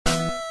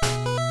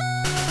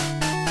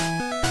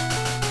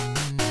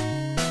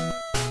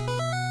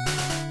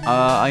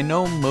I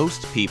know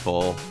most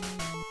people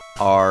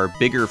are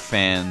bigger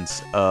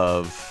fans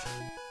of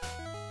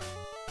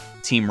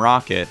Team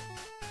Rocket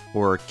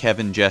or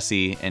Kevin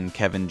Jesse and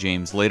Kevin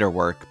James' later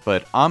work,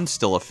 but I'm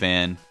still a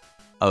fan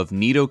of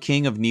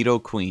Nidoking of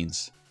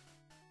Nidoqueens.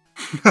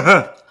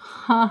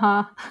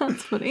 Haha,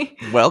 that's funny.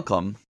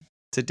 Welcome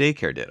to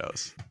Daycare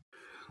Dittos.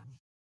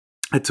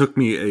 It took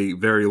me a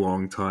very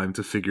long time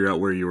to figure out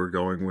where you were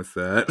going with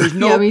that. There's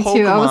no Yeah, me Pokemon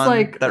too. I was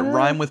like, that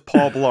rhyme with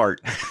Paul Blart.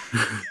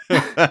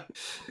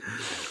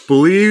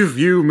 Believe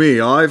you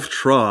me, I've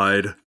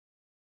tried.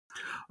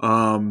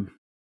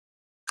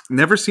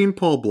 Never seen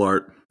Paul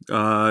Blart.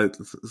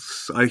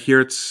 I hear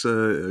it's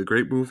a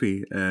great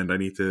movie, and I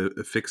need to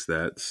fix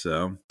that.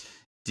 So,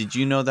 Did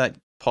you know that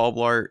Paul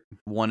Blart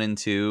 1 and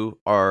 2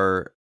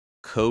 are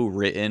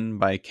co-written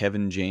by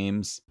Kevin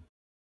James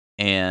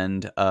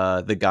and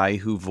the guy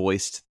who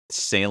voiced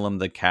Salem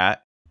the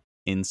Cat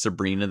in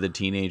Sabrina the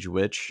Teenage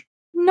Witch?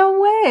 no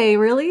way,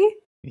 really?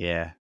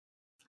 Yeah.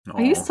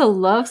 I used to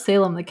love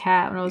Salem the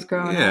Cat when I was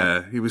growing up.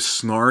 Yeah, he was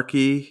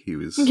snarky. He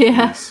was.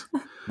 Yeah.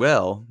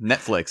 Well,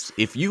 Netflix,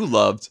 if you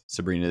loved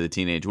Sabrina the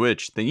Teenage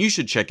Witch, then you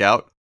should check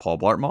out Paul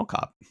Blart Mall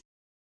Cop.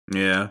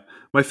 Yeah,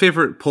 my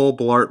favorite Paul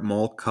Blart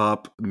Mall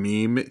Cop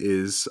meme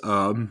is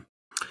Paul.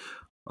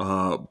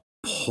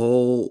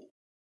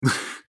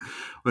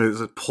 What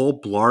is it?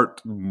 Paul Blart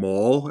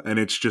Mall, and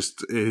it's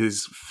just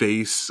his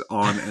face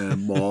on a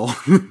mall.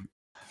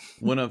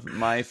 One of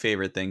my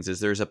favorite things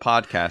is there's a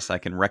podcast I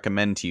can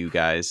recommend to you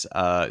guys.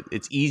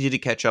 It's easy to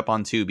catch up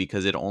on too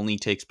because it only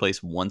takes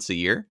place once a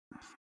year.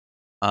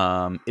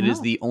 It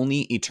is the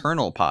Only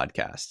Eternal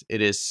podcast.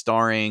 It is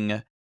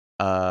starring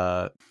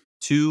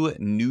two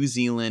New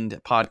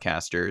Zealand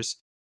podcasters.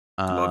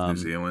 Love New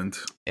Zealand.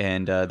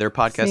 And their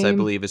podcast, I Same.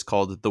 believe, is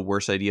called The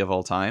Worst Idea of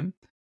All Time,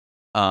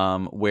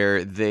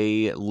 where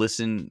they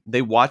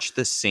watch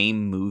the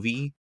same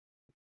movie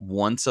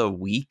once a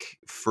week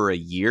for a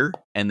year,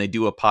 and they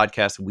do a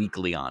podcast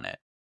weekly on it.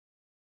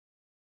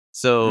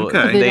 So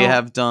Okay. they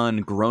have done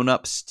Grown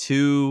Ups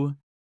 2.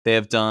 They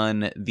have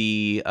done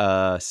the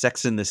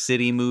Sex and the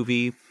City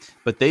movie,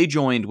 but they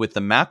joined with the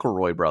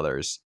McElroy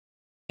brothers,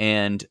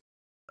 and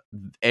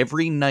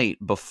every night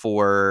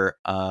before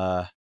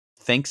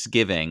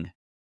Thanksgiving,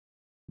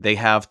 they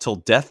have Till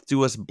Death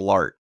Do Us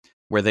Blart,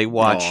 where they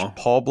watch Aw.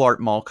 Paul Blart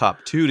Mall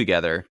Cop 2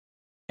 together,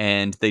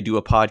 and they do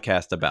a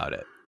podcast about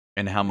it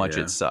and how much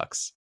Yeah. it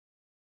sucks.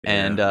 Yeah.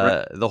 And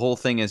the whole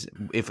thing is,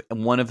 if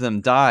one of them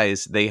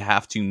dies, they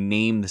have to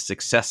name the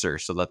successor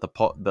so that the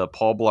Paul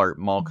Blart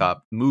Mall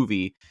Cop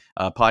movie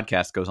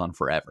podcast goes on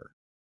forever.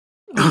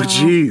 Oh,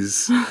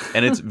 jeez.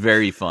 And it's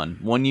very fun.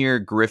 One year,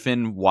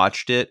 Griffin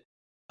watched it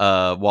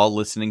while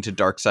listening to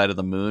Dark Side of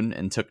the Moon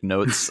and took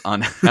notes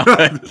on how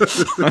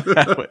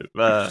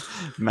it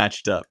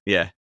matched up.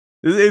 Yeah.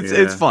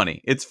 It's funny.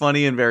 It's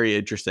funny and very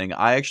interesting.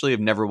 I actually have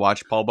never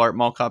watched Paul Blart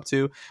Mall Cop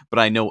 2, but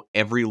I know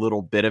every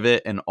little bit of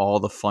it and all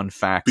the fun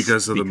facts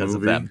Because of the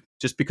movie? them.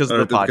 Just because of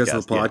the podcast. Because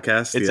of the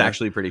podcast, It's yeah.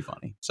 actually pretty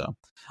funny. So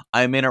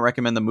I may not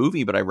recommend the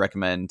movie, but I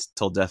recommend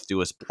Till Death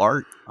Do Us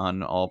Blart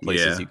on all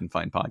places Yeah. you can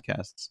find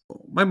podcasts.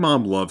 My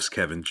mom loves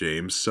Kevin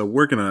James, so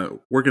we're gonna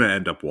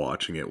end up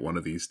watching it one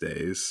of these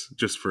days,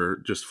 just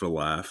for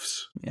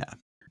laughs. Yeah.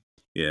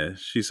 Yeah,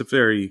 she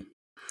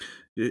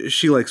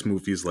likes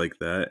movies like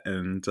that,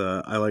 and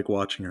I like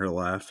watching her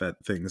laugh at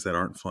things that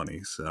aren't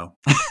funny. So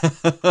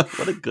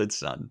What a good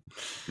son.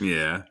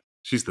 yeah,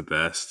 she's the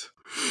best.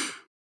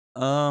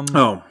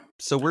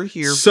 So we're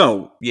here.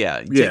 So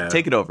Yeah.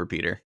 Take it over,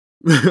 Peter.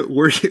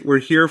 we're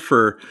here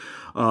for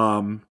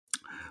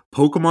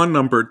Pokemon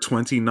number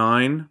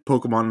 29,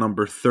 Pokemon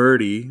number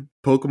 30,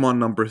 Pokemon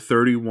number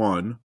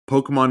 31,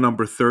 Pokemon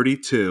number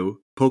 32,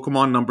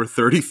 Pokemon number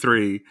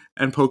 33,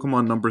 and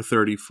Pokemon number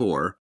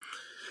 34.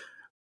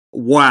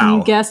 Wow. Can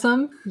you guess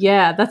them?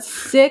 Yeah, that's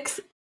 6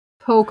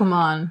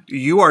 Pokemon.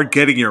 You are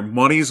getting your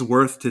money's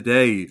worth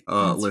today,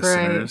 That's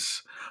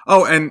listeners.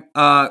 Oh, and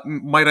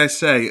might I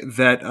say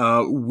that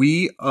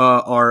we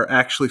are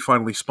actually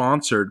finally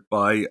sponsored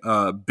by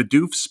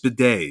Bidoof's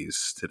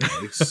Bidets today.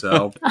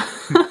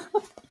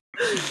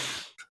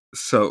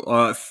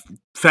 So,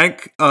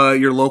 thank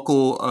your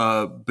local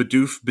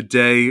Bidoof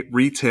Bidet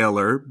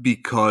retailer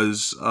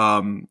because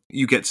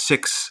you get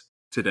 6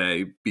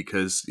 today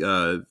because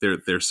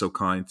they're so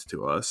kind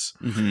to us.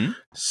 Mm-hmm.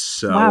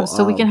 So Wow,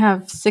 so we can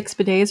have 6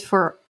 bidets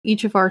for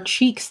each of our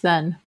cheeks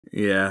then,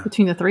 yeah.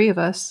 between the 3 of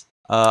us.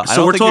 I So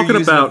don't we're think you're talking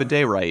using about- a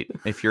bidet right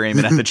if you're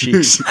aiming at the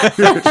cheeks.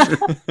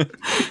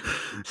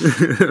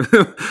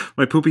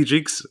 My poopy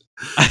cheeks.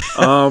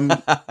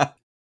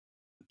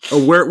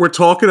 We're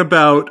talking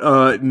about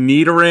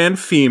Nidoran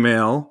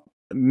female,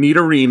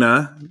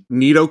 Nidorina,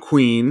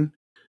 Nidoqueen,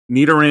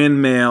 Nidoran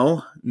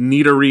male,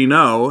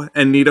 Nidorino,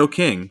 and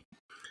Nidoking.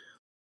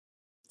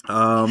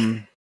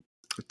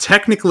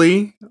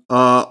 Technically,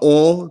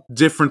 all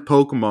different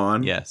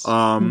Pokemon. Yes.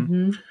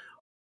 Mhm.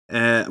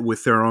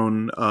 With their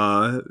own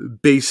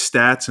base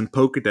stats and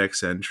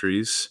Pokedex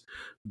entries,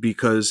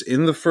 because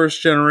in the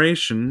first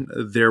generation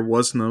there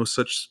was no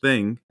such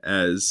thing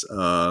as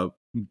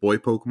boy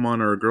Pokemon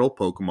or a girl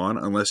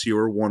Pokemon, unless you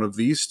were one of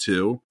these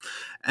two.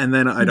 And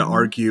then I'd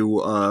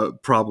argue,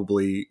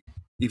 probably,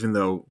 even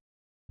though,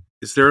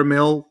 is there a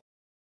male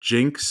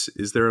Jinx?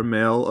 Is there a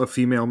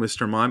female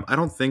Mr. Mime? I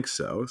don't think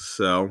so.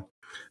 So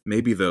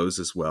maybe those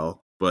as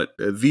well. But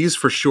these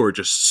for sure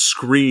just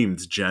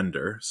screamed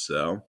gender.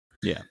 So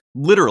Yeah.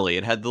 Literally,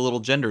 it had the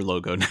little gender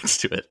logo next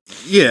to it.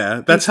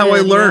 yeah, that's how I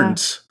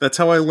learned. That's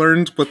how I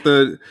learned what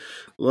the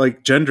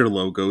gender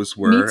logos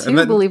were. Me too, and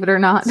then, believe it or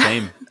not.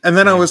 Same. And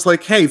then I was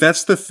like, hey,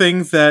 that's the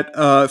thing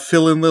that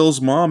Phil and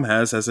Lil's mom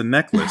has as a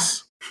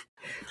necklace.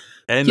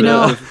 And, You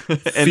know- and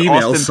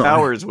female Austin sign.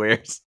 Powers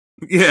wears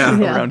Yeah.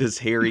 Yeah. around his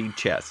hairy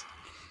chest.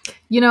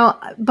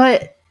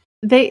 But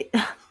the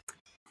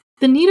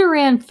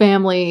Nidoran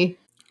family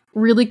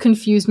really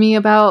confused me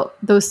about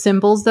those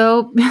symbols,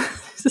 though.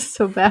 This is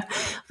so bad.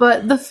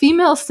 But the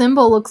female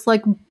symbol looks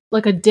like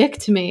a dick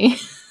to me.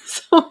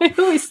 So I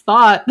always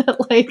thought that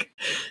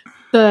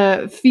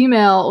the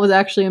female was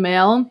actually a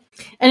male.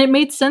 And it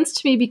made sense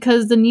to me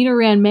because the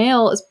Nidoran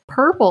male is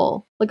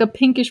purple, like a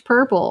pinkish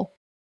purple,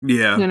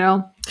 Yeah.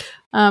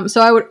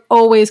 So I would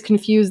always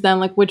confuse them,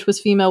 like which was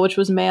female, which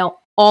was male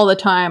all the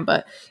time.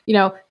 But,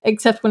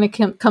 except when it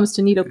comes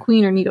to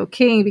Nidoqueen or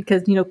Nidoking,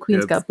 because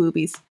Nidoqueen's got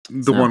boobies.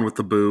 The one with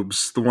the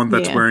boobs. The one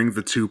that's Yeah. wearing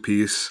the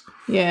two-piece.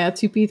 Yeah,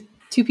 two-piece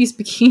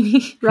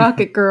bikini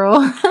rocket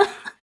girl.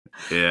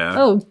 Yeah.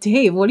 Oh,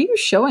 Dave, what are you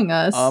showing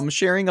us? I'm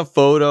sharing a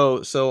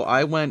photo. So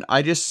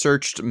I just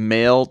searched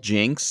male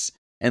Jinx,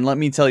 and let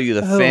me tell you,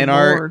 the fan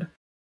art,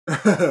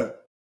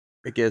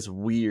 it gets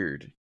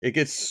weird. It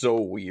gets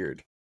so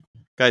weird.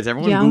 Guys,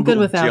 everyone Yeah, Google I'm good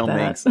without Jail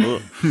that.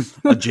 Minx.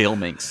 A Jail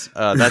Minx.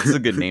 That's a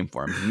good name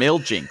for him. Male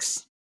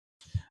Jinx.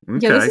 Okay.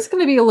 Yeah, this is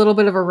going to be a little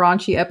bit of a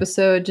raunchy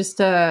episode. Just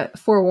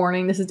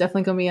forewarning, this is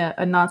definitely going to be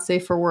a not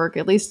safe for work,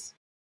 at least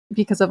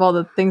because of all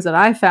the things that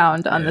I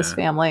found on this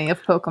family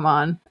of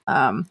Pokemon.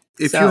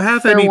 If So, you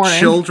have fair any warning.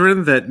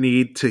 children that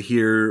need to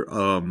hear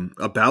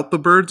about the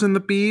birds and the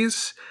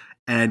bees,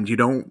 and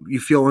you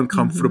feel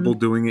uncomfortable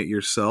doing it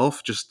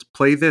yourself, just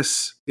play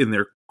this in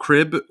their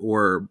crib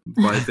or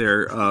by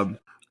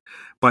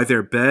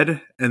their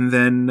bed, and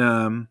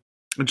then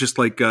just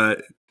like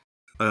the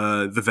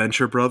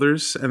Venture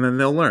Brothers, and then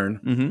they'll learn.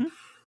 Mm-hmm.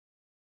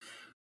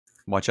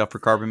 Watch out for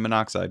carbon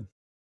monoxide.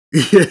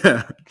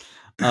 Yeah.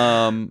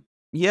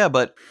 Yeah,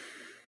 but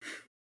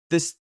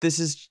this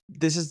is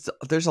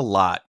there's a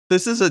lot.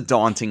 This is a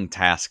daunting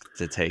task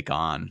to take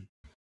on.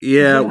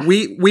 Yeah, Yeah.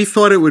 we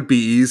thought it would be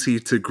easy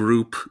to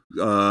group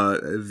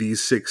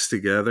these six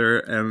together,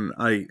 and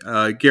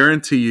I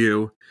guarantee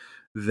you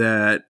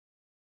that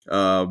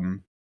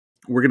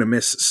we're gonna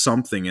miss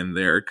something in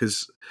there,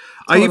 because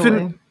I even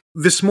Totally.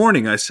 this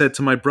morning I said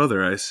to my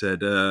brother, I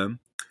said,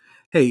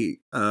 "Hey,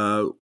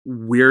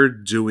 we're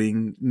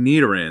doing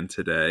Nidoran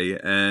today,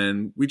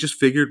 and we just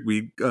figured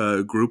we'd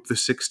group the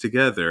six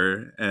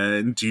together."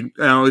 And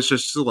I was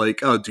just like,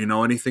 "Oh, do you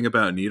know anything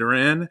about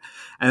Nidoran?"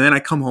 And then I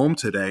come home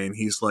today, and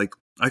he's like,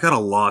 "I got a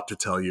lot to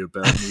tell you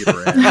about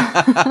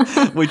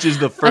Nidoran." Which is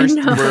the first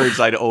know. words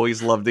I'd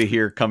always love to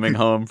hear coming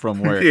home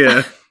from work.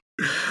 Yeah,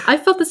 I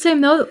felt the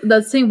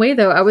same way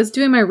though. I was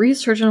doing my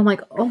research and I'm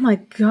like, oh my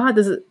god,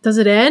 does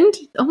it end?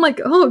 I'm like,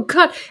 oh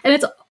god,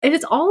 and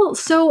it's all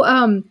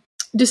so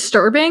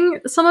disturbing.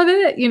 Some of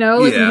it, like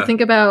when Yeah. you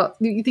think about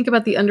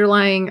the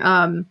underlying,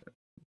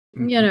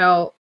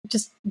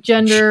 just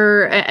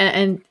gender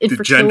and the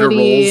gender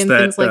infertility roles and that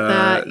things like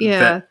that. Yeah,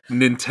 that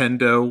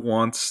Nintendo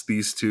wants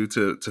these two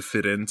to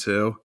fit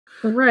into.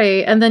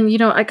 right. And then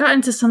I got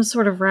into some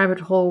sort of rabbit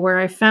hole where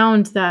I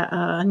found that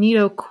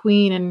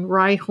Nidoqueen and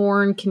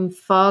Rhyhorn can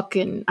fuck,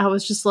 and I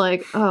was just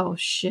like, oh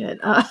shit.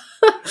 I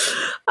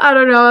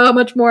don't know how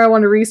much more I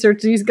want to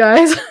research these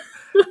guys.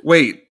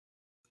 Wait,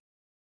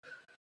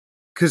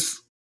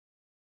 because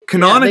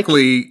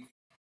canonically,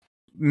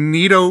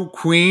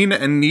 Nidoqueen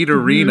and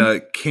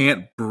Nidorina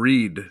can't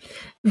breed.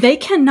 They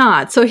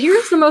cannot. So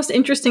here's the most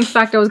interesting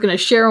fact I was going to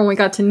share when we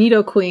got to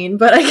Nidoqueen,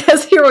 but I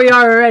guess here we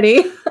are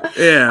already.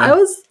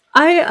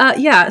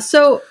 Yeah.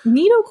 So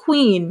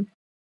Nidoqueen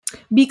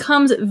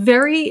becomes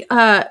very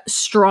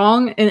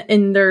strong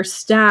in their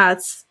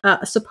stats,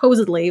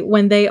 supposedly,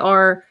 when they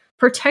are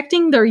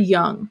protecting their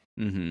young.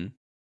 Mm-hmm.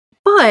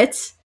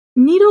 But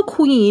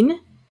Nidoqueen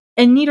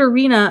and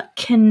Nidorina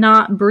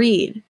cannot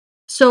breed.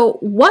 So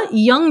what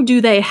young do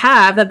they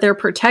have that they're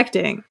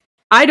protecting?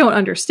 I don't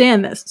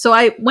understand this. So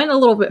I went a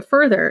little bit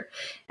further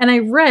and I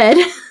read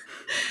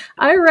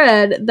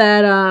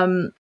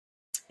that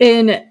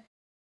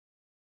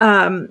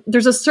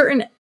there's a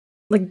certain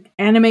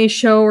anime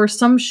show or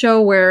some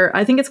show where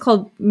I think it's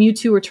called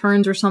Mewtwo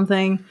Returns or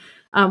something,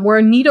 where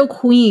a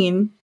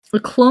Nidoqueen, a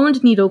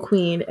cloned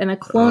Nidoqueen and a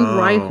cloned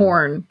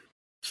Rhyhorn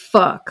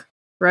fuck,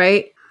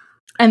 right?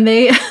 And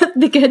they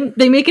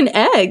make an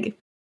egg.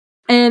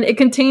 And it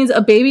contains a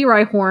baby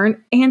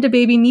Rhyhorn and a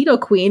baby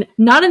Nidoqueen,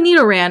 not a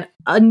Nidoran,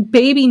 a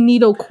baby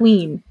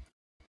Nidoqueen.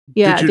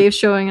 Yeah, Dave's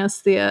showing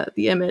us the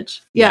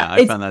image. Yeah,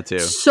 I found that too.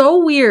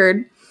 So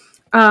weird.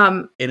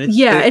 And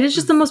it is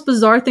just the most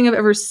bizarre thing I've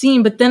ever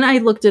seen. But then I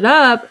looked it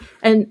up,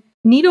 and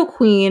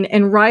Nidoqueen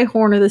and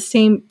Rhyhorn are the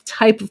same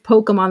type of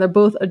Pokemon. They're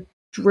both a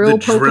drill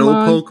The drill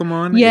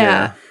Pokemon?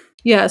 Yeah.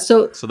 Yeah,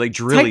 so they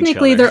drill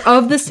technically each other. they're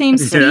of the same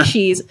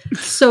species.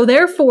 So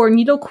therefore,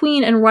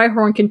 Nidoqueen and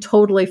Rhyhorn can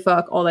totally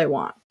fuck all they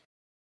want.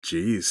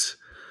 Jeez.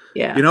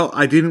 Yeah. You know,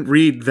 I didn't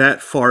read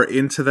that far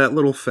into that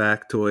little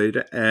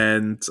factoid,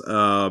 and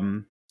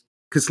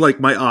because like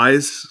my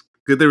eyes,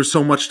 there was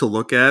so much to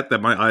look at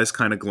that my eyes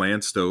kind of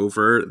glanced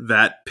over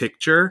that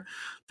picture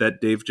that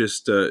Dave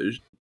just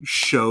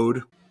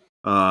showed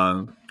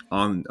on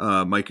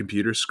my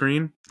computer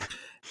screen,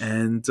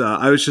 and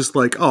I was just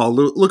like, "Oh,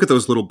 look at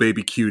those little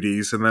baby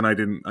cuties," and then I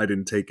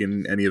didn't take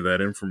in any of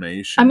that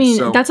information. I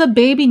mean, that's a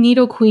baby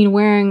Nidoqueen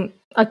wearing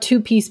a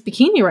 2-piece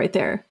bikini right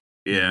there.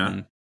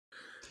 Yeah.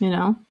 You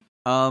know?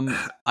 I'm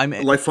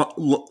life finds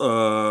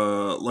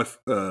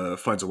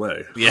a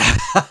way. Yeah.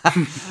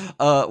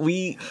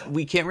 We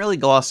can't really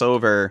gloss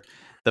over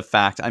the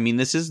fact. I mean,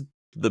 this is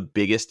the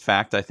biggest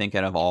fact I think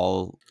out of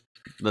all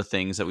the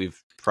things that we've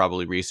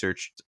probably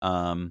researched.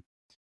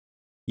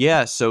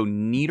 Yeah, so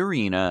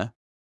Nidorina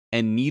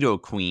and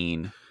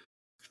Nidoqueen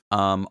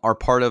are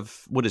part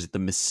of, what is it, the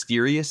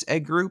Mysterious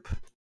Egg Group?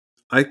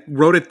 I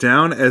wrote it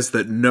down as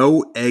the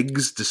No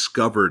Eggs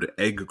Discovered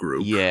Egg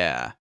Group.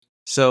 Yeah.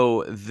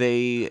 So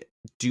they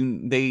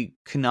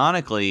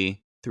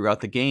canonically throughout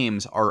the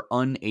games are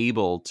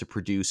unable to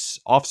produce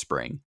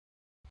offspring.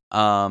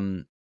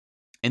 And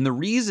the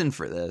reason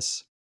for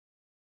this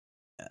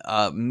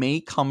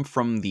may come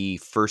from the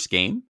first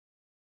game.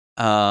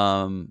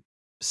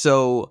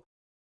 So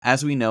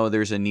as we know,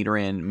 there's a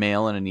Nidoran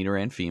male and a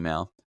Nidoran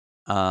female.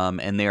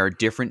 And they are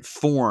different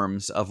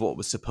forms of what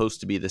was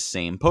supposed to be the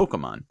same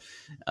Pokemon.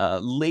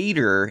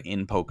 Later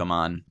in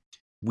Pokemon,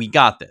 we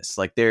got this.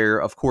 Like, there,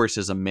 of course,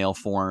 is a male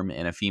form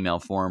and a female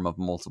form of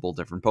multiple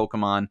different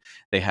Pokemon.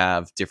 They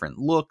have different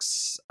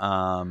looks.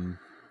 But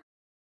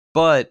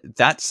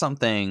that's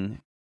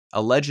something,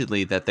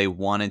 allegedly, that they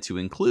wanted to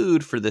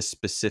include for this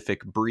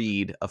specific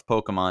breed of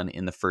Pokemon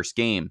in the first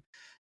game.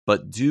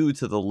 But due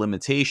to the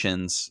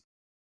limitations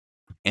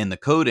and the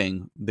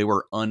coding, they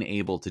were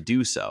unable to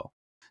do so.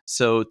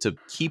 So to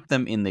keep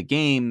them in the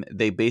game,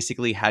 they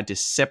basically had to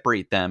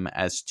separate them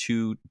as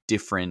two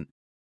different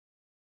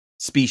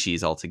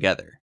species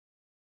altogether.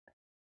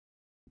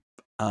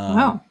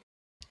 Wow.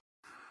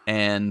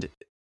 And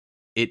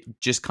it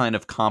just kind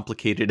of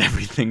complicated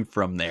everything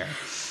from there.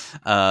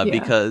 Yeah.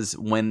 Because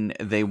when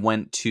they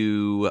went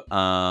to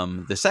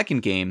the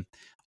second game,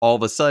 all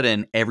of a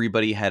sudden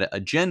everybody had a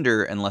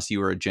gender unless you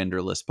were a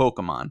genderless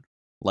Pokemon,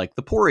 like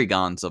the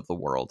Porygons of the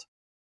world.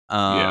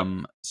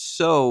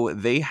 So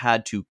they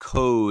had to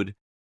code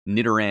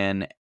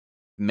Nidoran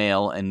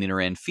male and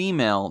Nidoran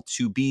female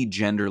to be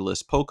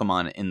genderless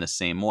Pokemon in the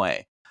same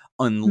way,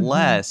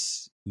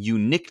 unless you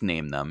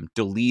nickname them,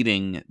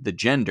 deleting the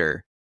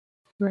gender.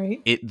 Right.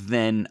 It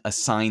then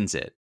assigns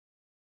it.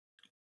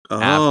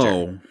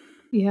 After.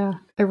 Yeah,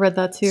 I read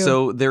that too.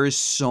 So there is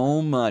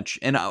so much,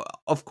 and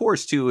of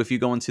course too, if you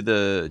go into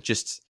the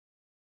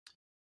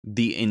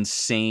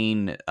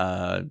insane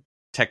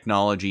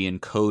technology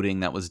and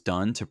coding that was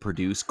done to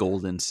produce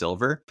gold and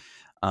silver,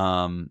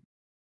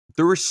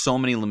 there were so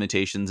many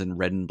limitations in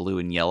red and blue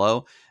and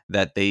yellow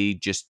that they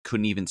just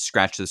couldn't even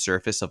scratch the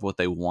surface of what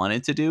they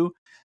wanted to do.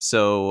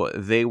 So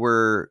they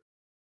were,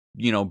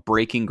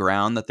 breaking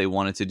ground that they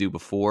wanted to do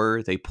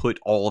before. They put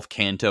all of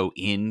Kanto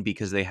in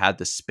because they had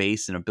the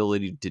space and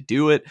ability to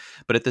do it.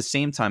 But at the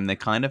same time, they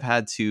kind of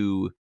had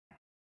to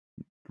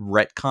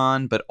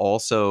retcon, but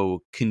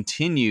also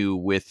continue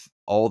with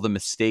all the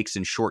mistakes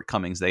and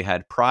shortcomings they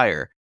had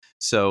prior.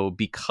 So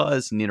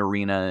because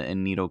Nidorina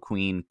and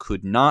Nidoqueen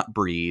could not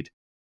breed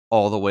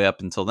all the way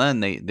up until then,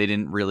 they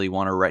didn't really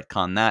want to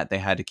retcon that. They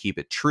had to keep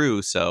it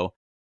true. So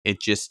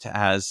it just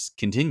has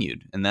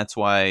continued. And that's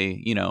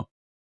why,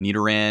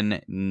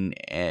 Nidoran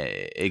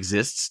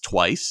exists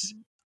twice,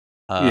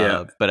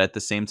 but at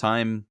the same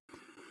time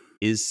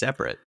is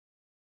separate.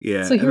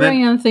 Yeah. So here I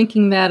am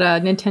thinking that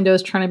Nintendo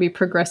is trying to be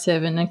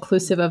progressive and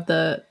inclusive of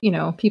the,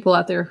 people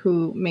out there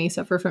who may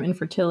suffer from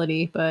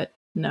infertility, but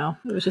no,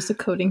 it was just a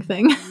coding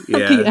thing at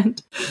the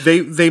end.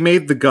 They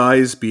made the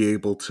guys be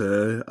able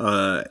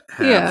to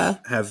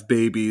have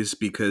babies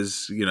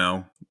because,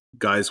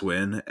 guys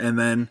win. And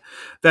then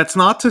that's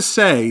not to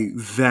say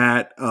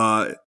that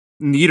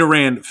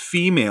Nidoran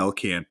female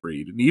can't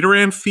breed.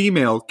 Nidoran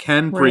female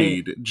can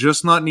breed,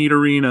 just not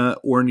Nidorina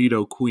or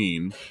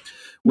Nidoqueen.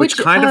 Which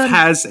kind of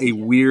has a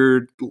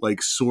weird,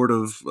 like, sort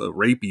of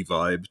rapey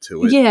vibe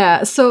to it.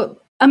 Yeah, so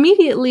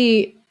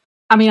immediately,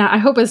 I mean, I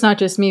hope it's not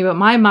just me, but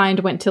my mind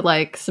went to,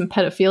 like, some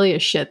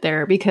pedophilia shit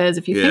there, because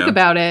if you think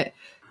about it,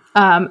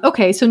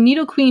 okay, so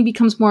Nidoqueen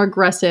becomes more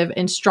aggressive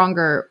and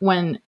stronger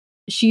when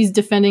she's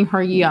defending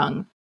her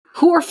young,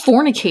 who are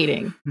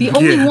fornicating, the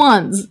only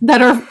ones that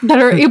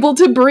are able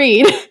to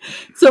breed.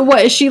 So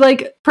what, is she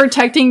like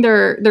protecting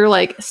their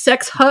like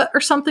sex hut or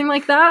something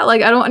like that?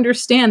 Like, I don't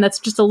understand. That's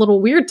just a little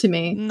weird to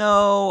me.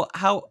 No,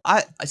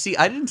 I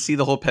didn't see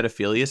the whole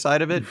pedophilia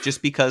side of it,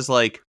 just because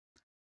like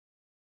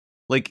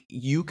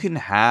you can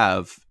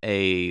have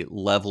a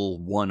level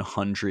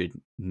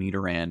 100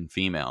 Nidoran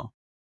female.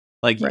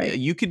 Like Right.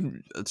 you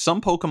could,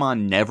 some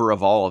Pokemon never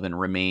evolve and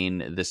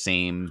remain the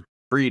same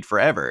breed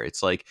forever.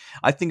 It's like,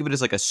 I think of it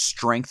as like a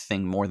strength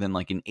thing more than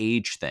like an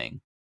age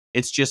thing.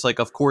 It's just like,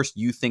 of course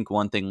you think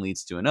one thing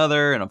leads to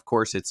another, and of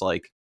course it's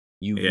like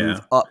you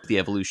move up the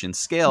evolution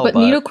scale. But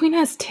Nidoqueen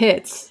has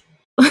tits.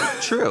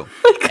 True.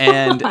 Like, come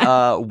And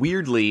on.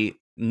 Weirdly,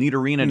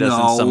 Nidorina does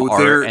in some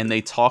they're art, and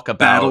they talk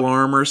about battle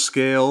armor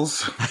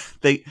scales.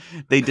 they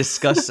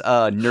discuss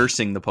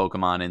nursing the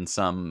Pokemon in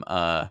some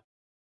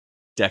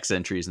Dex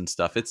entries and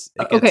stuff.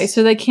 Okay,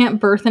 so they can't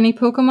birth any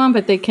Pokemon,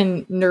 but they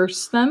can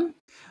nurse them.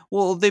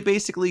 Well, they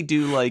basically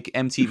do like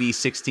MTV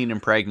 16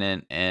 and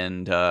pregnant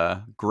and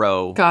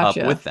grow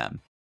Gotcha. up with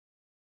them.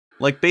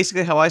 Like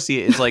basically how I see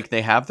it is like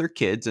they have their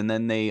kids and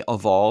then they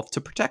evolve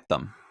to protect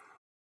them.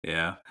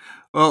 Yeah.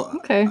 Well,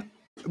 Okay.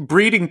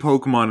 Breeding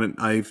Pokemon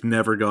I've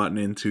never gotten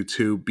into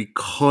too,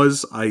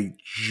 because I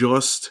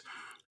just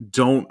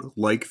don't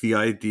like the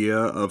idea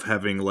of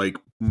having like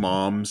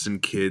moms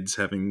and kids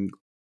having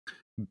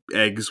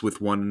eggs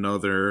with one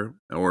another,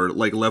 or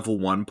like level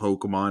 1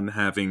 Pokemon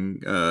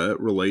having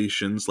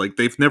relations. Like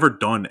they've never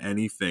done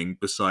anything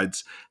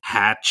besides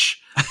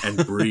hatch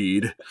and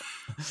breed.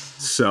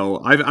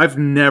 So I've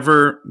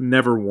never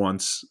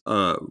once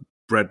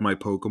bred my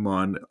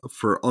Pokemon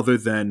for other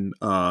than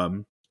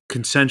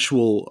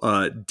consensual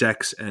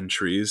Dex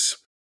entries.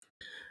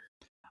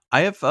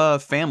 I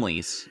have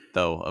families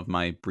though of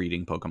my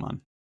breeding Pokemon.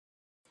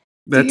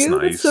 That's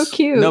nice. That's so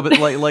cute. No, but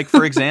like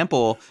for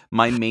example,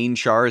 my main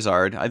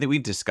Charizard, I think we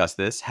discussed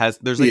this,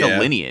 there's like a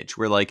lineage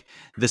where like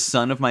the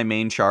son of my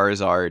main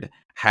Charizard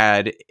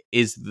had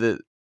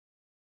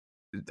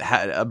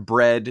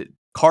bred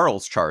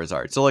Carl's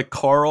Charizard. So like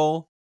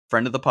Carl,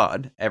 friend of the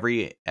pod,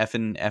 every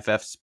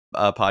FF's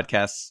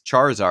podcast,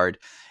 Charizard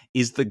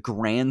is the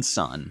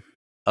grandson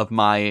of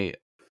my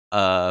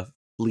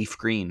leaf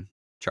green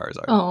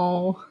Charizard.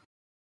 Oh,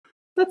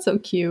 that's so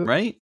cute.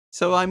 Right?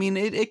 So I mean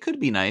it could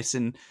be nice,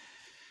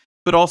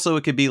 but also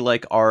it could be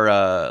like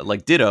our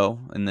like Ditto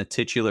and the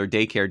titular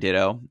daycare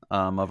Ditto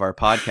of our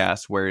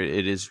podcast, where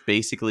it is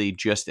basically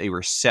just a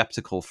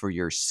receptacle for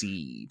your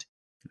seed.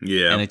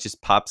 Yeah. And it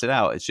just pops it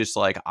out. It's just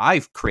like,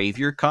 I crave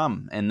your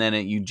cum. And then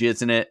you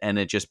jizz in it and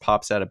it just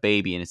pops out a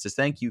baby and it says,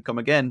 thank you, come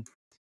again.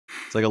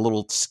 It's like a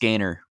little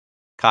scanner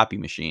copy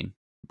machine.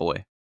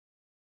 Boy.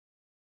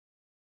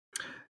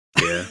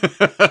 Yeah.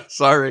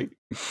 Sorry.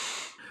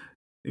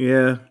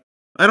 Yeah.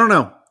 I don't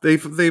know.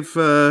 They've they've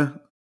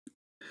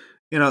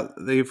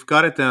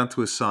got it down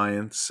to a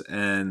science,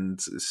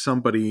 and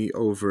somebody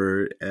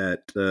over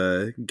at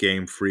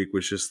Game Freak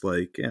was just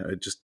like, yeah,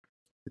 it's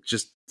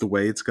just the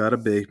way it's got to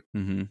be.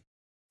 Mm-hmm.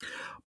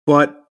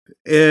 But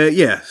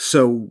yeah,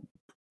 so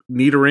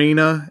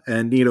Nidorina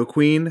and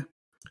Nidoqueen,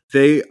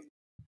 they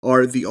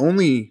are the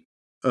only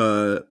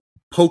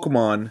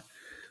Pokemon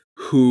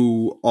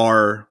who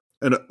are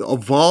an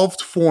evolved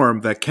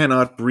form that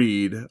cannot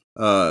breed,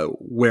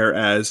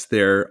 whereas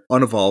their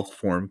unevolved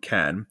form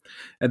can.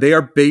 And they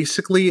are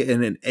basically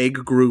in an egg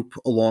group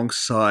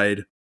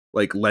alongside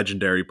like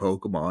legendary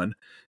Pokemon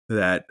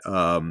that,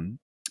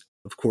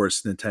 of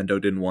course, Nintendo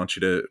didn't want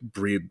you to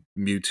breed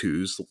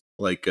Mewtwo's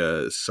like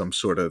some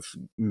sort of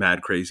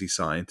mad crazy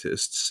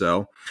scientist.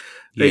 So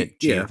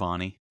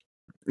Giovanni.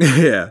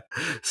 Yeah.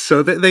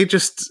 So they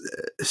just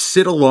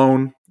sit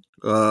alone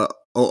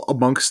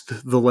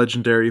amongst the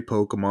legendary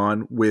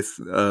Pokemon with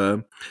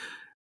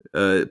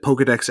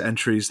Pokedex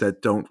entries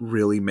that don't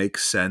really make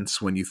sense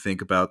when you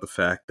think about the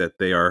fact that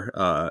they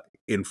are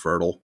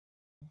infertile.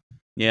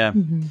 Yeah.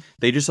 Mm-hmm.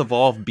 They just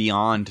evolve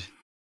beyond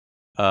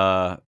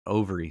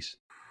ovaries.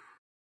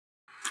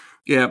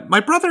 Yeah.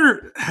 My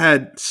brother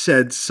had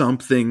said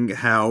something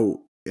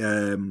how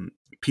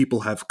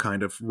people have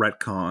kind of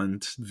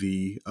retconned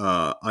the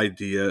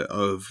idea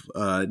of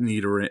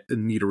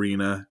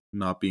Nidorina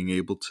not being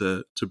able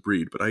to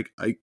breed, but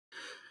I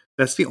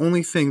that's the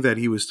only thing that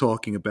he was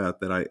talking about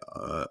that I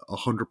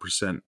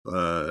 100%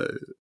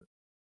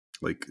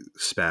 like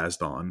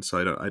spazzed on,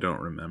 so I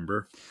don't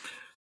remember.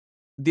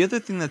 The other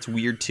thing that's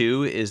weird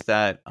too is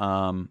that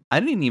I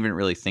didn't even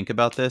really think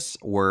about this,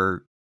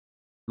 or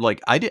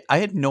like I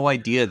had no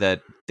idea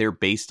that they're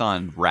based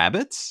on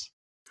rabbits.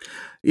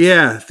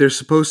 Yeah, they're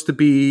supposed to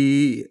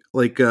be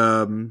like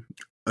a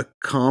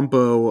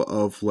combo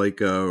of like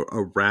a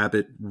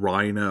rabbit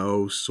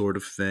rhino sort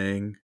of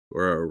thing,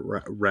 or a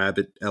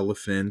rabbit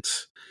elephant.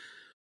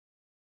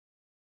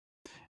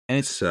 And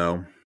it's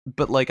so,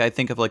 but like I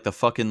think of like the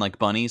fucking like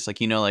bunnies,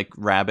 like like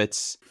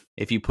rabbits.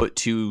 If you put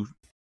two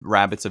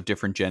rabbits of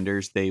different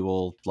genders, they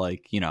will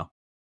like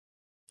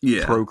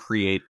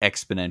procreate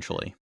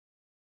exponentially.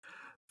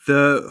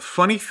 The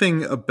funny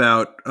thing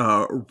about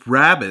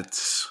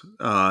rabbits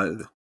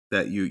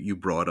that you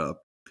brought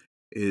up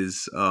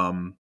is,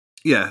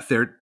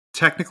 they're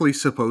technically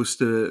supposed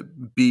to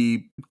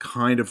be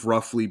kind of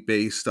roughly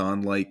based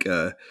on like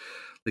a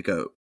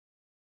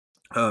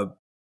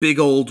big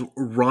old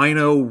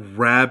rhino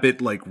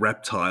rabbit like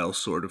reptile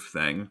sort of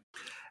thing,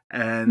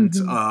 and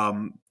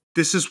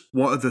this is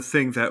one of the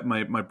thing that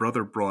my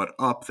brother brought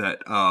up,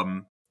 that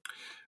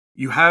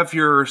you have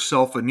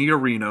yourself a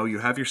Nidorino, you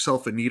have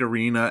yourself a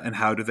Nidorina, and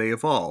how do they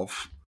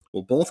evolve?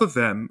 Well, both of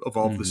them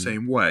evolve the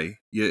same way.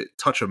 You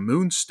touch a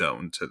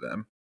moonstone to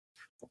them.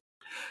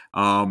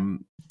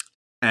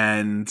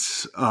 And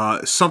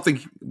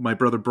something my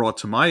brother brought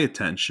to my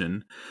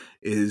attention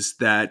is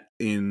that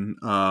in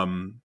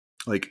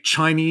like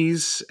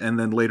Chinese and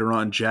then later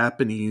on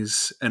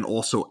Japanese and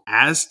also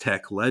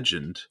Aztec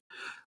legend,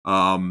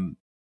 a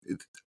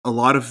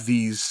lot of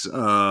these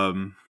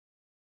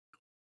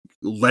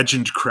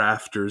legend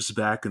crafters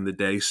back in the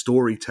day,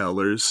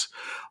 storytellers,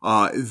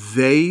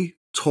 they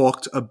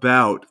talked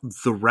about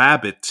the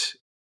rabbit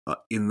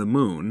in the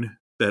moon,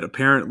 that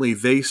apparently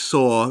they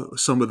saw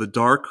some of the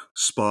dark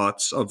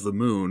spots of the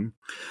moon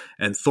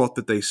and thought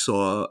that they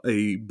saw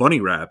a bunny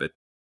rabbit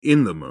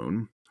in the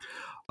moon.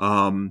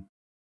 And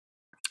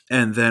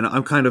then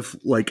I'm kind of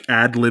like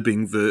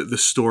ad-libbing the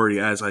story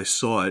as I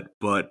saw it,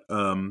 but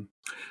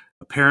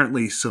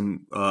apparently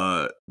some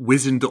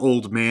wizened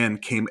old man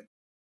came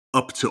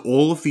up to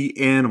all of the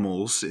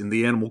animals in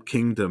the animal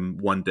kingdom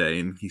one day,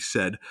 and he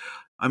said,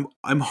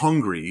 I'm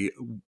hungry.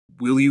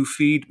 Will you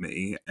feed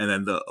me?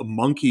 And then a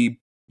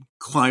monkey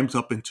climbed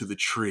up into the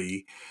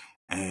tree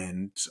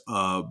and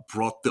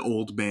brought the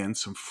old man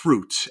some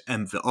fruit.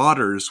 And the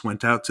otters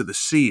went out to the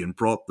sea and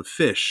brought the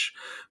fish.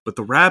 But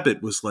the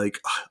rabbit was like,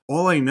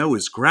 all I know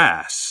is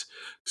grass.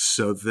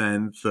 So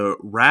then the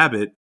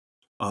rabbit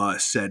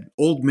said,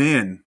 old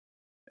man,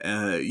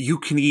 you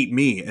can eat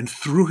me, and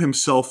threw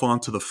himself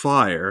onto the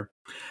fire.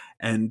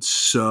 And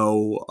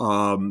so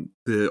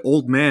the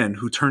old man,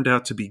 who turned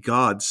out to be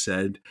God,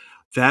 said,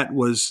 that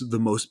was the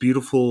most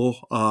beautiful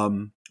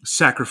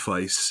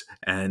sacrifice,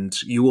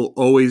 and you will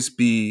always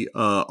be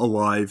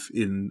alive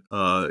in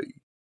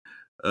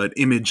an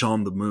image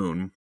on the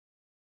moon.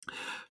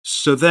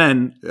 So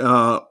then,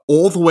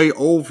 all the way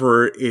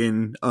over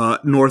in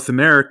North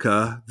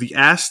America, the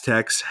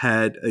Aztecs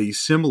had a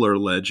similar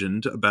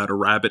legend about a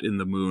rabbit in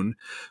the moon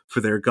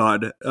for their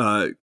god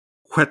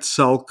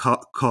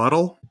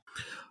Quetzalcoatl,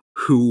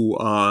 who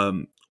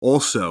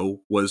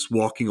also was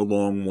walking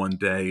along one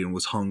day and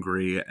was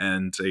hungry,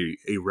 and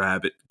a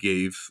rabbit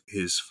gave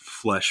his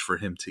flesh for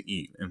him to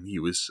eat, and he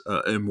was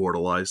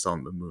immortalized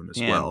on the moon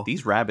as well.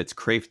 These rabbits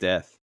crave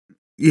death.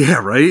 Yeah,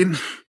 right?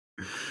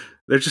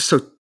 They're just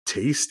so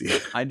tasty.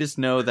 I just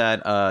know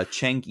that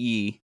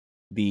Chang'e,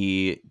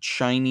 the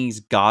Chinese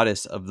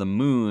goddess of the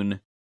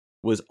moon,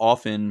 was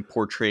often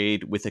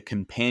portrayed with a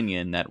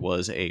companion that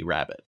was a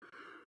rabbit,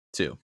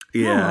 too.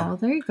 Yeah. Oh,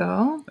 there you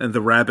go. And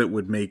the rabbit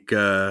would make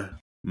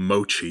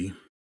mochi,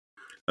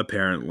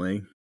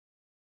 apparently.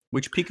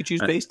 Which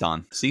Pikachu's based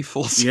on. See,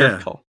 full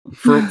circle.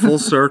 Yeah, full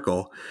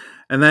circle.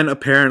 And then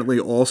apparently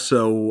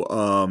also,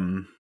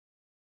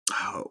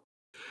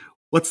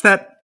 what's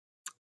that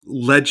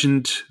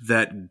legend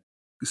that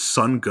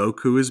Son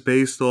Goku is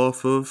based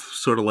off of?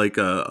 Sort of like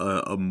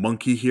a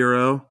monkey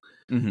hero.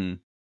 Mm-hmm.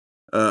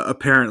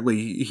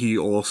 Apparently, he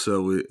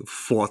also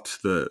fought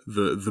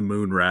the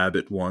moon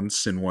rabbit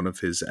once in one of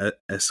his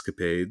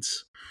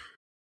escapades.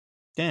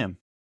 Damn.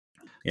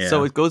 Yeah.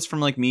 So it goes from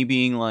like me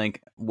being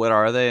like, what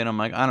are they? And I'm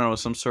like, I don't know,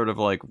 some sort of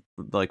like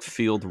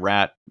field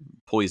rat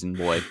poison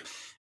boy,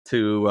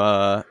 to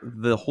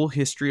the whole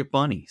history of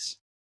bunnies.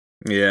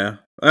 Yeah.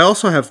 I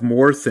also have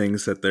more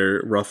things that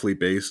they're roughly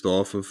based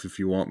off of if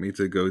you want me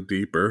to go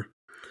deeper.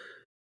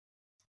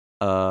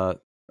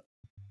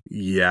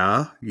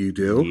 Yeah, you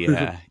do?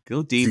 Yeah,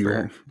 go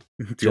deeper.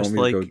 Do you want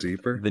me to go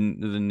deeper? The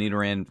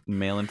Nidoran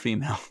male and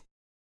female.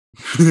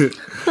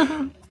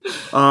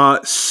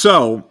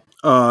 So,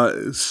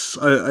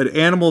 an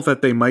animal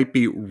that they might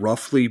be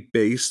roughly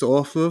based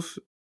off of,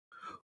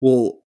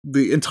 well,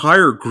 the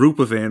entire group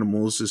of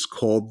animals is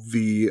called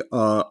the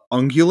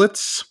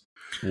ungulates.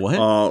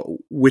 What?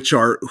 Which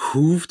are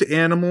hooved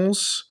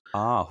animals.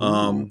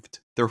 Hooved.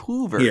 They're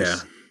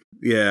hoovers.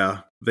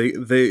 Yeah. They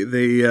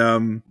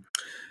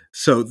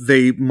so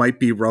they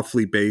might be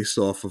roughly based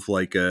off of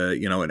like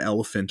an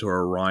elephant or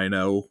a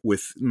rhino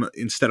with,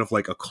 instead of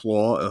like a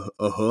claw,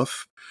 a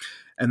hoof.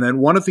 And then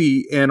one of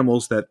the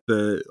animals that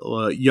the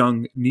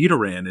young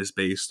Nidoran is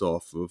based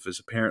off of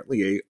is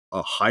apparently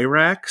a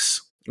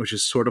hyrax, which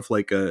is sort of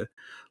like a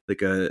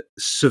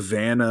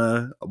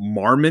savanna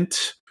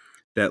marmot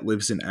that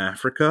lives in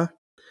Africa.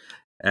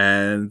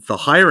 And the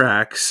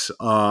hyrax,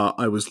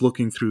 I was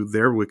looking through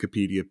their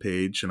Wikipedia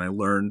page, and I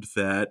learned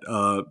that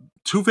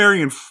two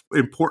very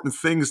important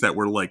things that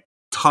were like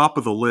top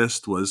of the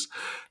list was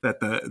that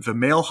the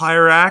male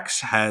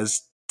hyrax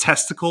has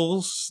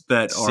testicles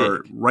that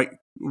are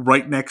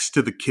right next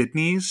to the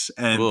kidneys,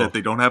 and that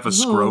they don't have a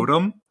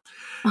scrotum.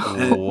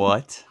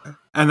 What?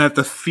 And that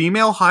the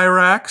female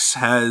hyrax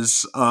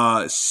has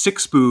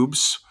 6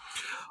 boobs,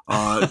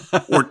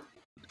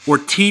 or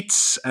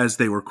teats, as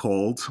they were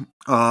called.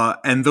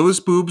 And those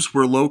boobs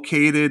were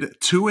located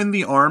 2 in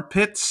the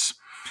armpits.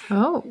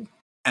 Oh.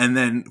 And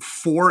then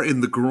 4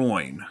 in the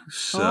groin.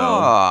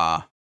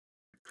 So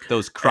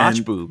those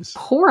crotch boobs.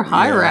 Poor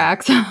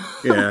hyrax.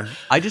 Yeah.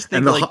 I just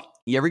think, like,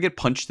 you ever get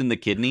punched in the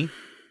kidney?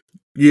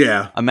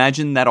 Yeah.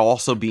 Imagine that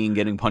also being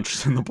getting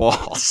punched in the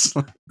balls.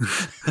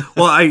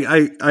 Well,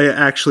 I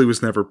actually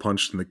was never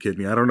punched in the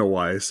kidney. I don't know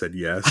why I said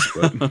yes,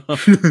 but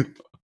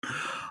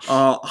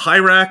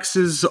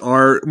hyraxes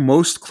are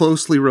most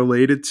closely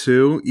related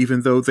to,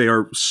 even though they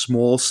are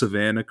small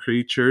savanna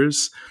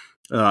creatures,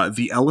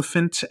 the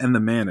elephant and the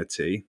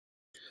manatee.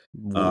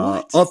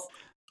 What?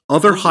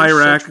 Other Those are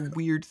hyrax, such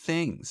weird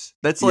things.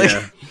 That's like,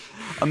 yeah,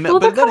 Well, they're but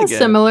then kind of again,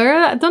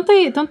 similar, don't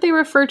they? Don't they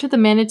refer to the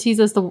manatees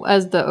as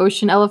the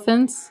ocean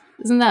elephants?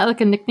 Isn't that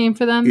like a nickname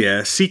for them?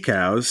 yeah, sea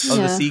cows. Oh,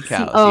 the sea Sea-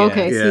 cows, oh, yeah.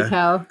 okay, sea Yeah.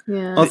 cow.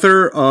 Yeah.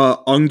 Other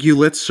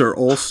ungulates are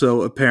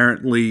also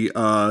apparently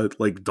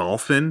like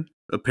dolphin.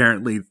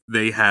 Apparently,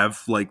 they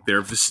have like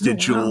their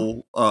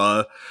vestigial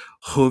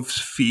hooves,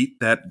 feet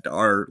that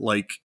are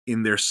like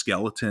in their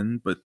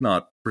skeleton but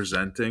not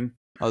presenting.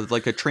 Oh,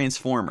 like a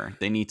transformer.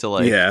 They need to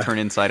Yeah. turn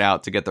inside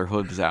out to get their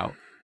hooves out.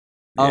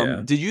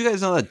 Yeah. Did you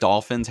guys know that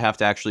dolphins have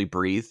to actually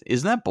breathe?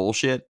 Isn't that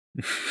bullshit?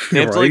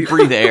 They have to Right?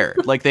 breathe air.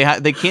 Like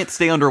they can't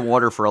stay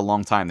underwater for a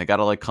long time. They got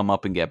to come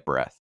up and get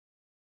breath.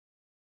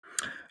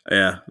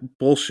 Yeah,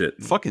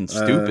 bullshit. Fucking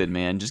stupid,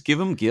 man. Just give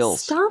them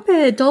gills. Stop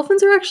it!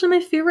 Dolphins are actually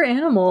my favorite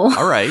animal.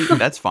 All right,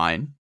 that's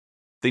fine.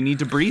 They need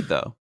to breathe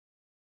though.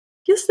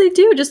 Yes, they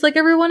do, just like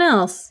everyone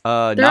else.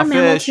 They're Not a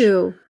mammal fish.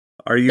 too.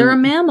 Are They're a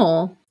you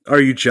mammal.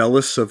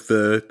 jealous of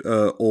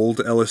the old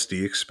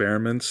LSD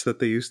experiments that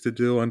they used to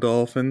do on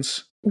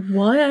dolphins?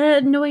 What? I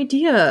had no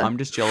idea. I'm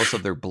just jealous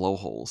of their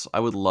blowholes.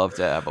 I would love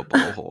to have a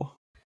blowhole.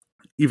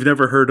 You've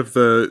never heard of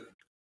the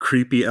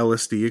creepy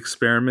LSD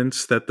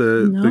experiments that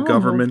the No.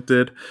 government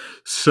did?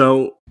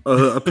 So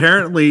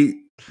apparently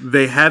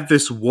they had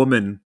this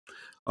woman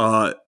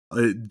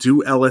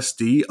do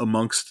LSD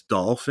amongst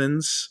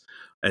dolphins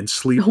and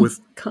sleep Oh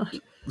with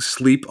God.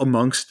 sleep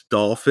amongst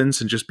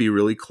dolphins and just be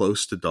really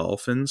close to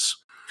dolphins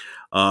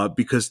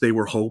because they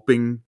were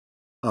hoping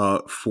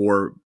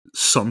for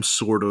some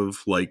sort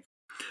of like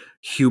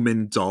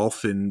human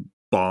dolphin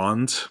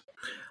bond.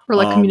 For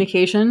like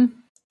communication.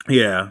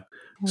 Yeah.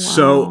 Wow.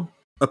 So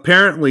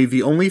apparently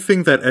the only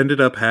thing that ended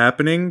up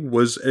happening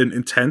was an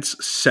intense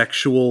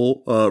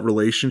sexual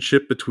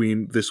relationship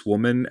between this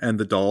woman and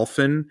the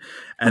dolphin,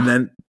 and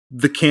then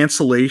the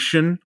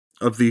cancellation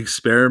of the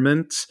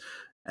experiment,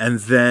 and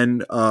then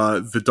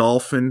the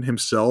dolphin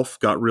himself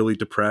got really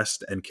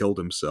depressed and killed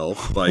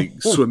himself by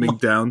swimming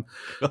down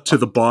to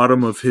the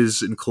bottom of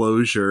his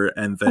enclosure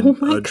and then Oh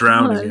my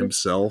drowning God.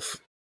 himself.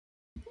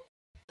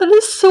 That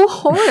is so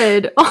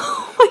horrid.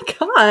 Oh my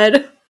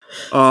God.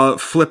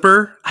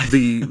 Flipper,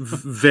 the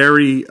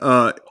very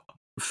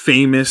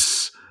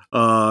famous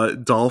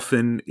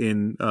dolphin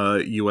in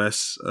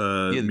U.S. Yeah,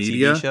 the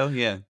media, TV show.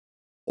 Yeah.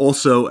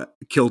 also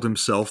killed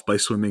himself by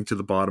swimming to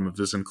the bottom of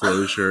this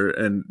enclosure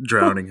and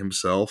drowning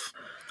himself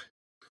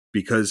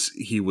because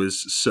he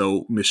was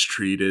so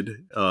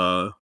mistreated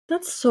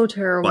That's so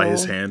terrible. by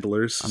his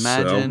handlers.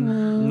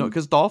 Imagine, no,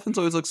 because dolphins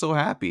always look so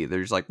happy.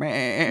 They're just like,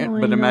 meh. Oh,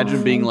 I But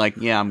imagine being know. like,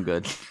 yeah, I'm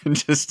good, and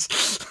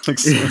just like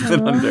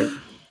swimming under.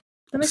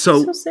 That makes So-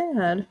 me so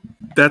sad.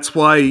 That's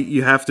why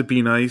you have to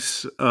be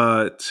nice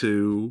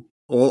to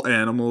all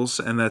animals,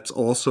 and that's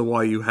also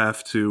why you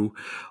have to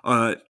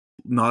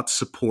not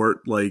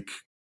support like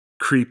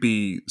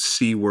creepy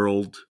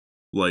SeaWorld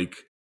like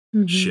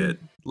Mhm. shit.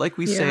 Like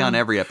we say Yeah. on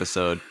every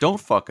episode, don't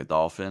fuck a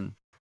dolphin.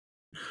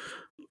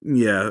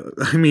 Yeah,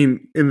 I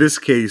mean, in this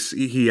case,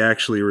 he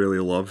actually really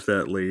loved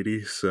that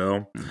lady.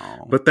 So,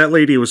 No, but that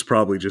lady was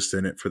probably just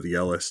in it for the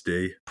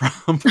LSD.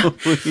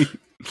 probably.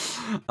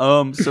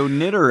 So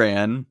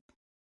Nidoran,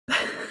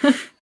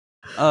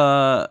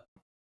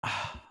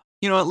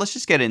 you know what? Let's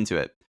just get into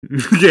it.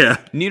 Yeah.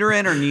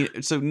 Nidoran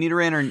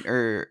Nidoran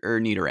or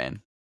Nidoran?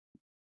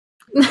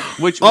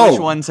 Which Oh.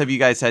 ones have you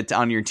guys had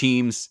on your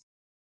teams?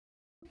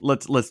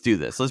 Let's do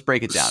this. Let's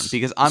break it down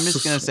because I'm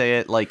just gonna say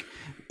it like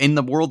in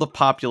the world of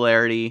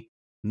popularity,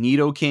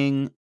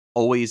 Nidoking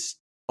always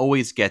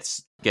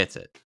gets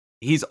it.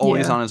 He's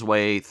always Yeah. on his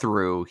way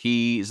through.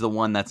 He's the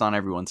one that's on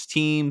everyone's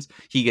teams.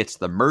 He gets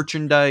the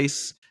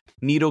merchandise.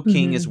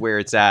 Nidoking is where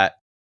it's at.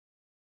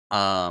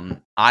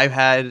 I've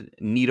had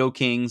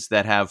Nidokings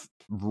that have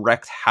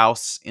wrecked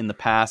house in the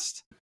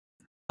past.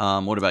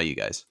 What about you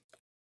guys?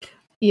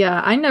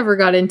 Yeah, I never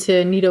got into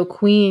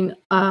Nidoqueen.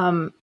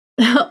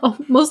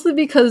 Mostly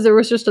because there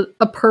was just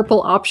a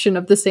purple option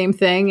of the same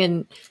thing,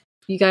 and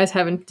you guys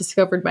haven't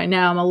discovered by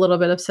now, I'm a little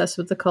bit obsessed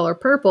with the color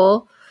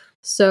purple.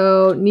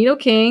 So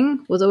Nidoking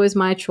was always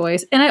my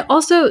choice. And I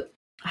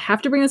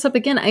have to bring this up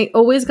again. I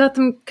always got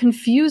them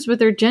confused with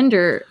their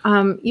gender,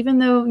 even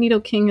though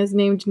Nidoking is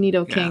named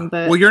Nidoking. Yeah.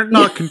 But Well, you're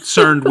not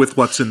concerned with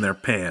what's in their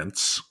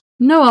pants.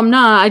 no, I'm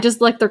not. I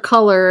just like their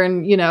color,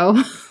 and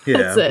Yeah.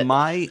 that's it.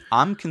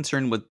 I'm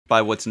concerned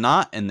by what's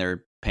not in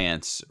their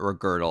pants or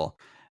girdle.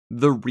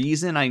 The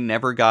reason I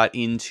never got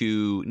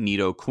into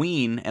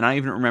Nidoqueen, and I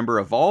even remember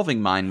evolving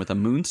mine with a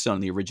Moonstone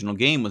in the original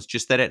game, was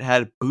just that it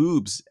had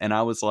boobs, and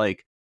I was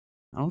like,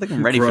 I don't think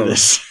I'm ready for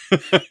this.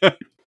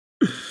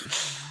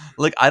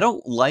 Like, I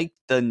don't like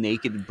the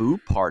naked boob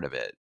part of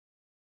it.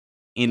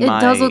 in It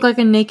my does look like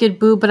a naked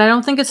boob, but I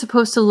don't think it's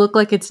supposed to look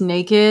like it's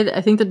naked.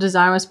 I think the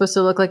design was supposed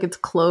to look like it's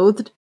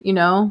clothed,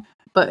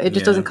 but it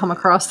just doesn't come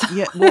across that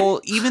yeah, way.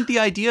 well, even the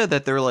idea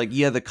that they're like,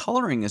 yeah, the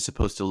coloring is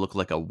supposed to look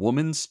like a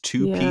woman's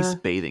two-piece Yeah.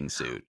 bathing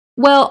suit.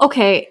 Well,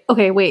 okay,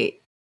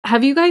 wait.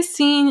 Have you guys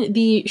seen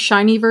the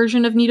shiny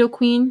version of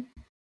Nidoqueen?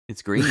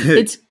 It's green.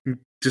 It's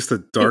just a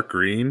dark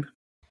green.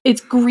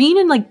 It's green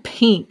and like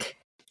pink.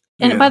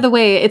 And Yeah. by the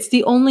way, it's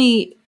the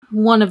only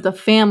one of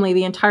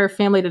the entire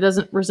family that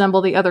doesn't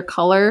resemble the other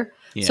color.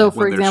 Yeah, so for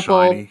When they're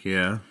example,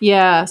 shiny,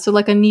 yeah, so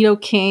like a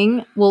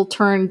Nidoking will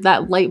turn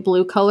that light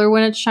blue color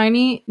when it's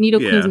shiny.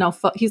 Nidoqueen's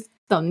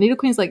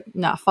Nidoqueen's like,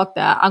 nah, fuck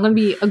that. I'm gonna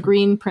be a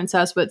green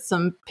princess with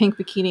some pink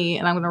bikini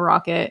and I'm gonna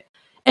rock it.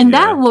 And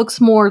that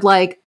looks more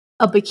like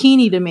a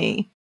bikini to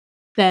me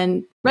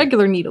than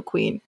regular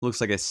Nidoqueen.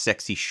 Looks like a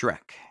sexy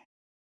Shrek.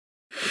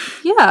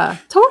 Yeah,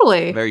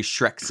 totally. Very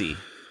Shreksy.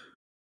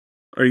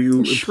 Are you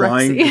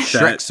implying that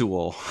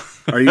Shreksual.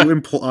 Are you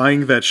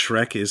implying that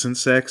Shrek isn't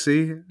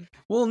sexy?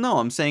 Well, no,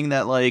 I'm saying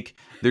that like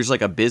there's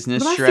like a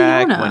business What about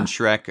Shrek Fiona? when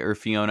Shrek or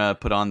Fiona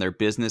put on their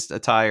business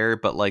attire,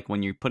 but like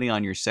when you're putting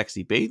on your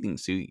sexy bathing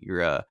suit,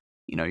 you're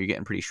you're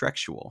getting pretty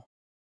Shreksual.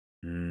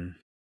 Mm.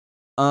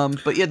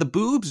 But yeah, the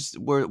boobs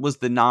was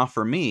the nah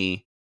for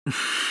me.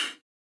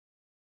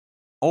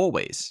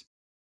 Always.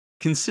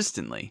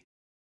 Consistently.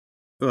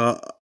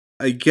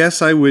 I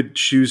guess I would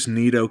choose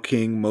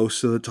Nidoking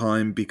most of the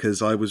time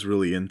because I was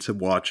really into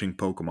watching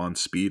Pokemon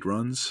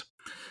speedruns.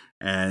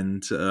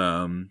 And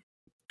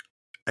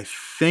I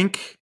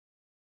think,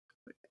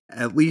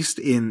 at least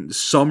in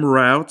some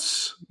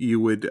routes, you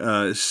would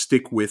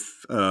stick with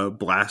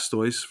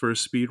Blastoise for a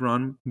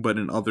speedrun, but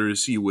in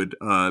others you would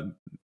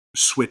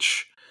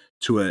switch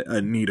to a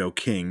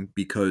Nidoking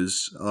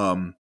because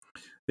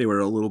they were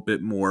a little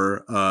bit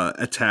more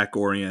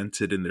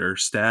attack-oriented in their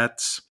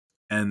stats.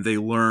 And they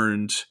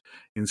learned,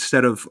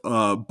 instead of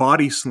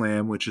Body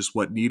Slam, which is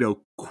what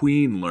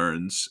Nidoqueen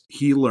learns,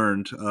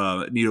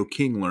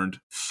 Nidoking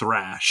learned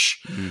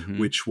Thrash,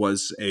 which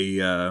was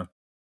a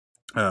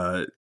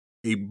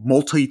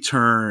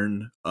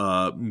multi-turn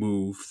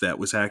move that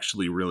was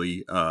actually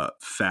really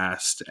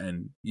fast,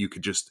 and you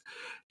could just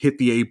hit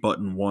the A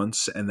button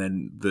once, and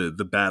then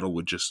the battle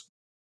would just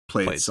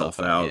play itself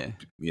out.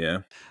 Yeah.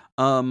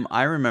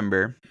 I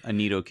remember a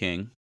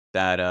Nidoking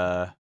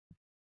that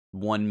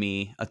won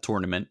me a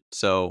tournament.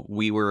 So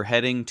we were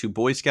heading to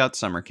Boy Scout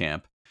summer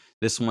camp,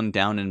 this one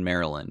down in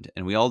Maryland,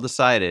 and we all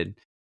decided,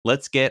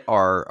 let's get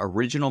our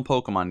original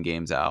Pokemon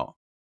games out.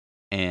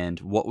 And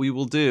what we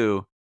will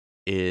do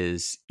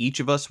is each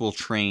of us will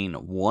train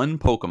one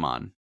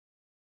Pokemon.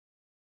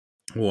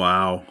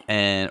 Wow.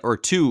 Or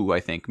two,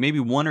 I think. Maybe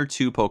one or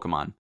two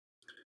Pokemon.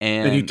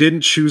 And you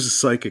didn't choose a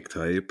psychic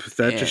type.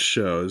 That just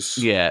shows.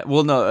 Yeah.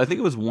 Well, no, I think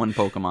it was one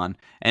Pokemon.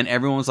 And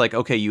everyone was like,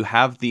 okay, you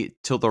have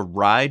till the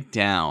ride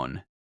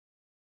down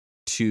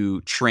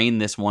to train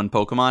this one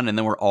Pokemon, and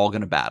then we're all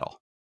going to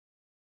battle.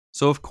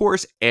 So, of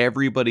course,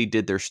 everybody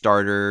did their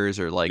starters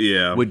or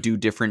would do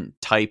different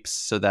types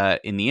so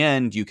that in the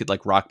end, you could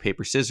rock,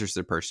 paper, scissors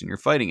the person you're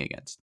fighting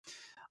against.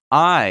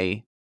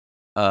 I,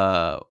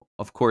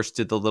 of course,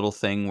 did the little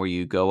thing where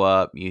you go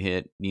up, you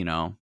hit,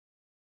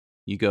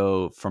 you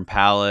go from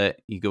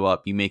Pallet, you go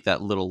up, you make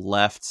that little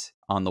left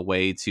on the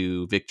way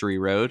to Victory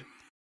Road,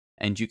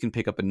 and you can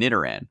pick up a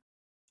Nidoran.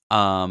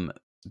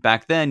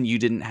 Back then, you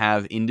didn't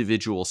have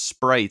individual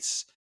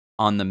sprites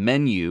on the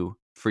menu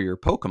for your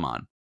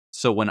Pokemon.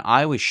 So when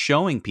I was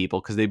showing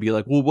people, because they'd be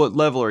like, well, what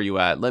level are you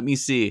at? Let me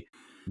see.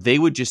 They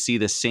would just see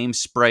the same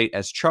sprite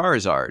as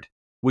Charizard,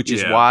 which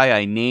is why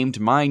I named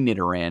my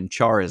Nidoran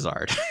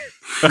Charizard.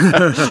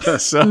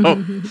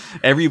 So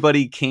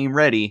everybody came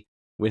ready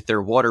with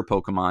their water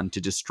Pokemon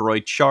to destroy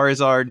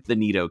Charizard, the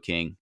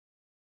Nidoking,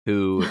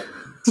 who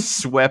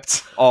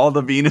swept all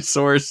the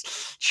Venusaurs,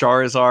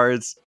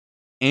 Charizards,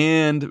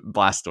 and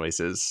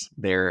Blastoises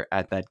there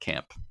at that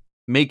camp,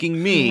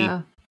 making me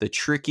the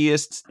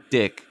trickiest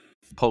dick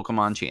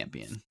Pokemon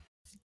champion.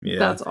 Yeah,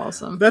 that's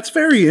awesome. That's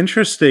very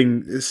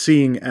interesting,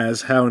 seeing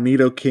as how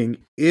Nidoking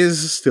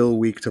is still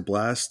weak to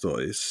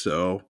Blastoise.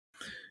 So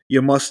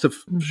you must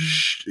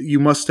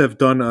have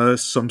done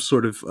some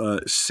sort of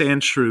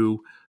Sandshrew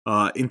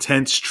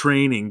intense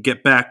training,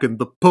 get back in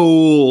the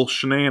pool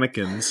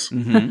shenanigans.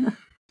 Mm-hmm.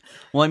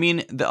 Well, I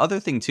mean, the other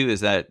thing too is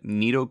that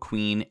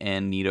Nidoqueen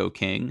and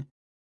Nidoking,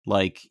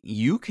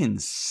 you can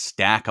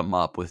stack them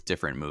up with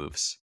different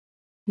moves.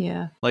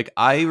 Yeah.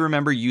 I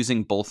remember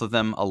using both of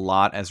them a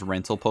lot as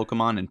rental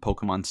Pokemon in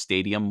Pokemon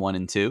Stadium 1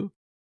 and 2.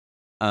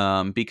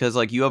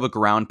 Because you have a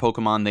ground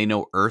Pokemon, they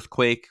know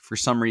Earthquake for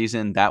some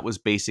reason. That was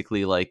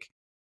basically it's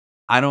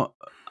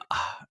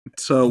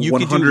a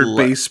 100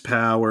 base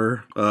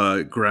power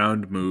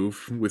ground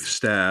move with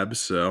stab,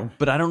 so.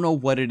 But I don't know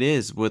what it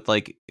is with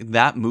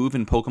that move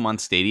in Pokemon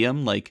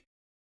Stadium.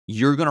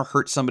 You're gonna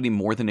hurt somebody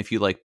more than if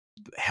you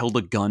held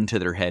a gun to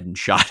their head and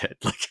shot it.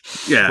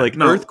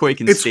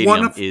 Earthquake in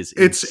Stadium is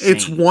insane.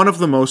 It's one of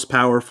the most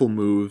powerful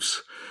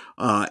moves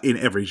in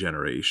every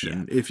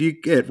generation. Yeah. If you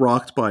get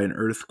rocked by an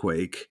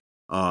Earthquake,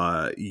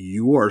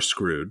 you are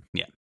screwed.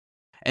 Yeah.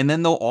 And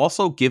then they'll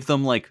also give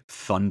them like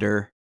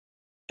thunder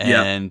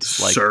and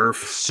like surf,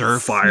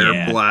 fire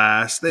yeah.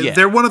 blast. Yeah.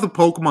 They're one of the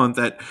Pokemon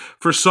that,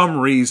 for some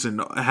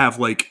reason, have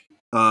like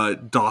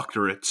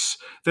doctorates.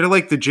 They're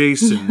like the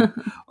Jason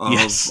of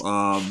Yes.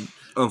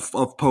 of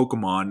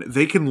Pokemon.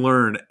 They can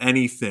learn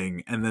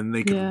anything, and then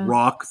they can Yeah.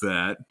 rock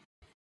that.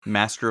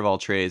 Master of all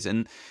trades.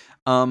 And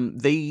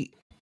they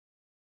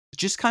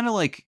just kind of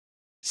like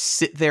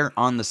sit there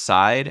on the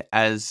side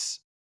as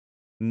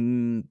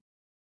one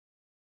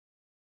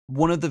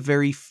of the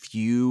very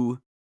few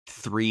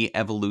 3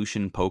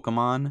 evolution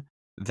Pokemon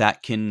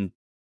that can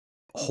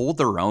hold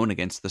their own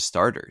against the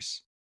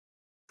starters.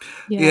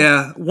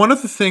 Yeah, one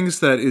of the things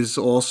that is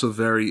also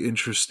very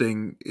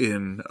interesting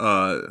in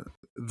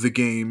the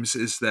games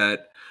is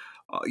that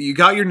you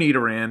got your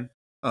Nidoran,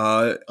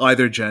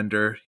 either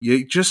gender.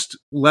 You just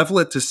level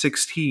it to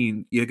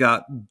 16. You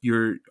got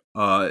your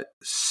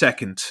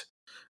second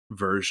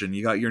version.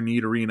 You got your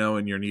Nidorino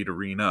and your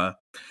Nidorina.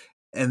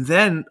 And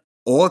then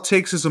all it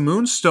takes is a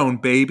Moonstone,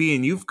 baby,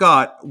 and you've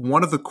got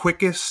one of the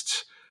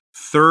quickest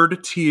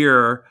third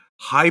tier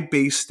high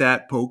base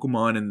stat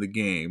Pokemon in the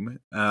game.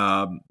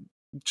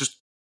 Just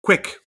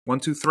quick,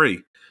 1, 2,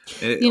 3.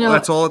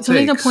 That's all it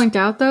something takes. to point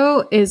out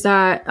though is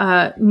that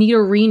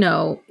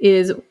Nidorino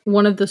is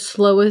one of the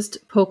slowest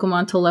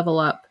Pokemon to level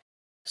up.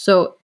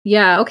 So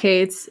yeah,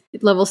 okay, it's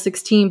level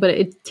 16, but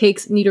it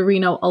takes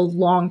Nidorino a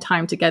long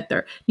time to get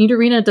there.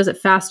 Nidorina does it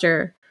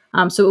faster,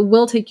 so it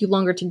will take you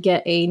longer to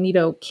get a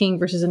Nidoking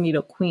versus a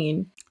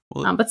Nidoqueen.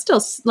 Well, but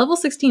still, level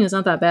 16 is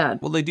not that bad.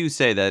 Well, they do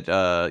say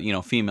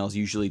that females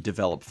usually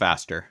develop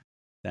faster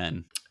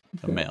than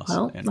the males.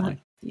 Well,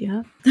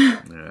 yeah.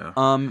 Yeah.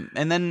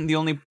 And then the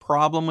only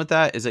problem with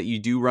that is that you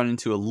do run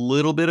into a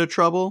little bit of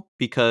trouble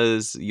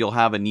because you'll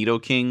have a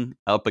Nidoking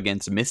up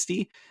against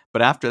Misty,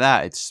 but after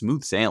that, it's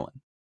smooth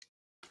sailing.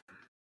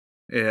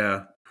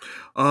 Yeah.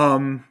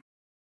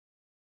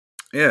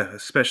 Yeah,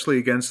 especially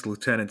against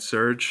Lieutenant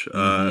Surge.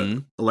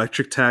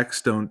 Electric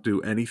attacks don't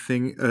do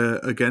anything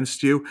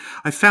against you.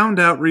 I found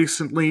out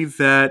recently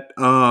that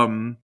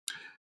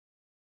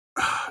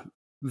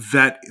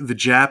that the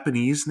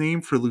Japanese name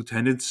for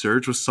Lieutenant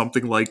Surge was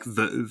something like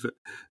the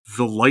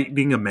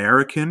Lightning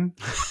American.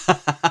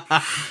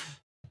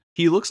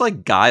 He looks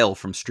like Guile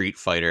from Street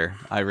Fighter,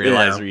 I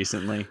realized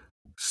recently.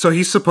 So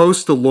he's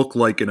supposed to look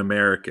like an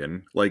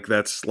American. Like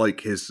that's like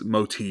his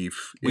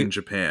motif in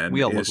Japan.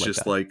 We all look it's like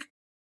just that. like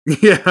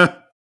yeah.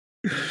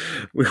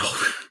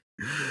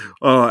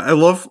 I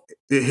love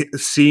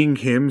seeing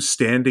him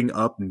standing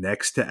up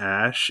next to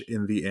Ash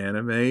in the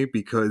anime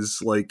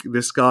because like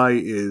this guy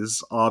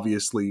is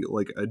obviously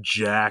like a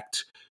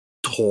jacked,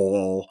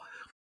 tall,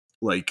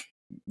 like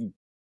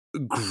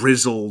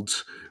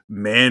grizzled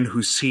man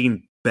who's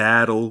seen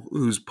battle,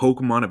 whose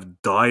Pokemon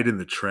have died in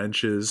the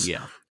trenches.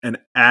 Yeah. And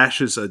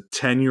Ash is a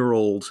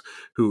 10-year-old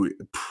who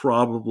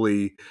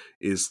probably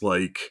is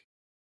like,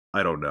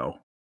 I don't know,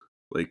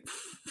 like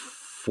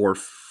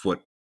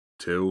 4'2".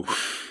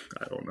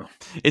 I don't know.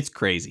 It's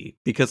crazy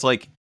because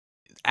like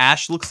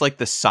Ash looks like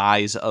the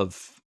size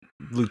of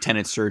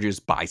Lieutenant Surge's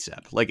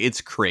bicep. Like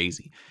it's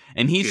crazy.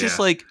 And he's just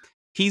like,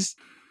 he's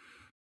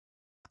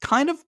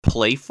kind of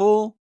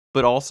playful,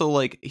 but also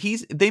like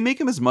they make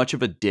him as much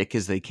of a dick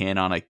as they can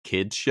on a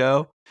kid's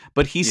show,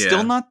 but he's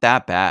still not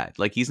that bad.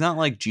 Like he's not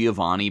like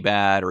Giovanni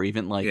bad or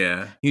even like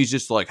he's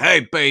just like,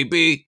 hey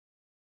baby,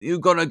 you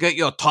gonna get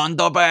your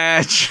Thunder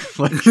badge?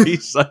 Like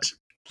he's such,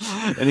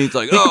 and he's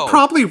like, he could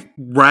probably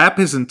wrap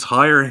his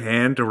entire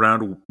hand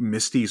around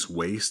Misty's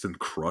waist and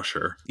crush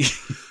her.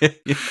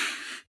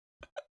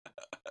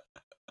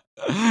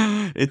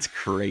 It's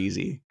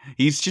crazy.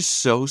 He's just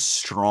so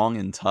strong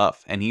and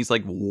tough, and he's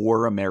like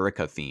War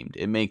America themed.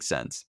 It makes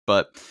sense.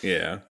 But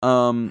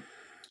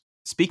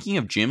speaking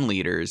of gym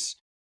leaders,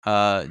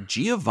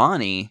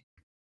 Giovanni,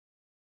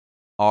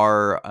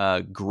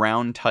 our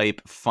ground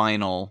type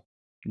final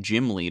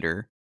gym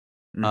leader,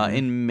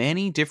 in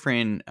many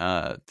different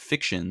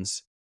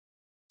fictions,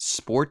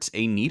 sports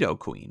a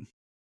Nidoqueen.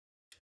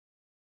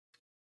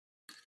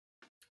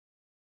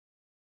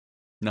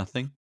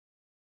 Nothing.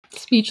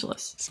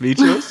 Speechless.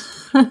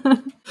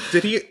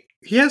 Did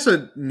he has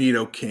a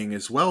Nidoking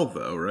as well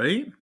though,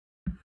 right?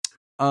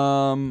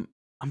 I'm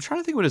trying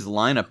to think what his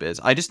lineup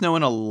is. I just know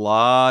in a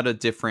lot of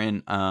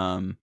different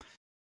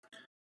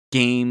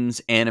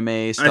games,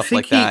 anime, stuff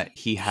like that,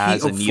 he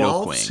has a Nidoqueen. He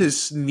evolves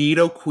his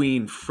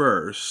Nidoqueen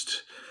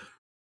first,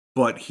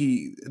 but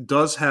he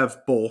does have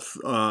both.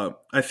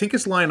 I think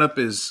his lineup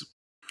is,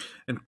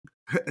 and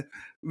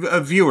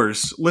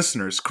viewers,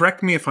 listeners,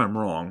 correct me if I'm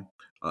wrong.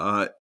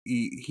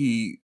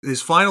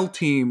 His final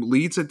team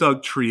leads a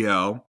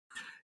Dugtrio.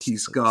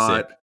 He's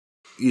got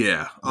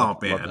love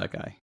that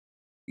guy.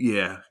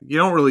 Yeah, you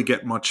don't really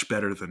get much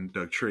better than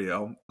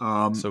Dugtrio.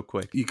 So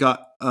quick. You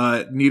got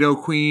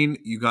Nidoqueen,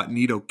 you got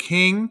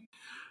Nidoking.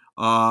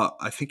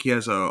 I think he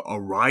has a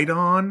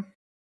Rhydon.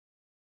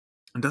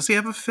 And does he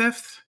have a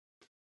fifth?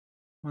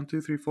 1,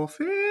 2, 3, 4,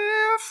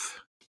 fifth?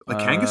 A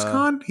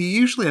Kangaskhan? He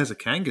usually has a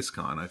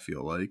Kangaskhan, I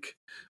feel like.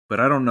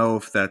 But I don't know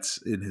if that's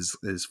in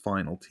his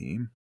final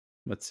team.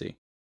 Let's see.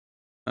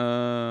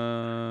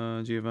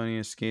 Giovanni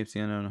escapes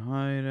the unknown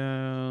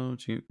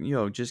hideout.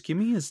 Yo, just give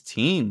me his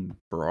team,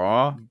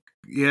 brah.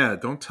 Yeah,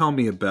 don't tell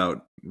me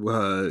about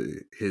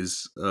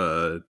his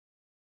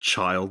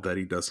child that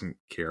he doesn't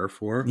care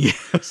for.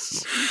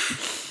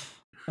 Yes.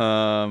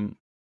 All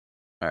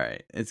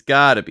right. It's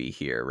gotta be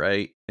here,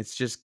 right? It's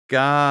just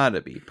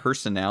gotta be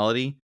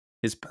personality.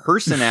 His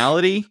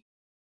personality.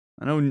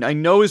 I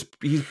know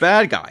he's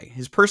bad guy.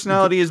 His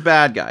personality is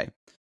bad guy.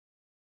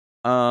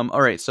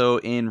 All right. So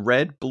in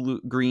red, blue,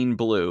 green,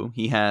 blue,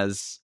 he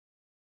has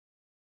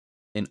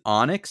an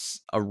Onyx,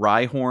 a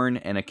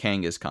Rhyhorn, and a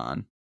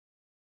Kangaskhan.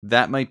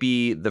 That might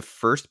be the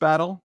first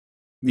battle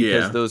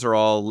because those are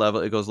all level.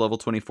 It goes level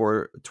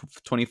 24,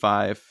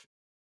 25,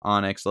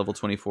 Onyx, level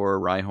 24,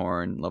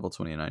 Rhyhorn, level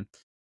 29.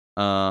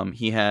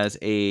 He has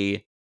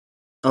a...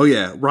 Oh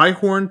yeah,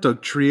 Rhyhorn,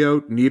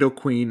 Dugtrio,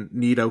 Nidoqueen,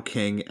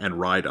 Nidoking, and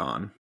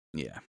Rhydon.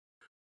 Yeah.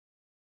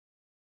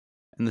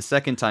 And the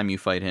second time you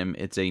fight him,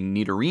 it's a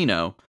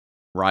Nidorino,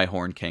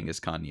 Rhyhorn,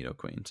 Kangaskhan,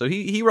 Nidoqueen. So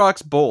he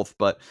rocks both,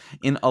 but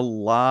in a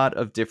lot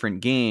of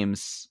different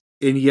games.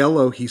 In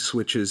yellow, he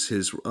switches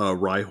his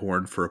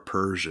Rhyhorn for a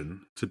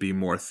Persian to be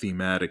more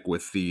thematic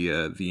with the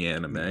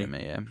anime.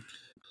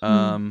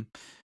 Yeah.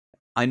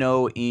 I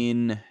know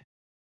in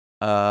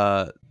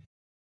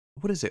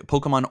what is it?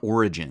 Pokemon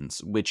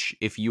Origins, which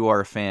if you are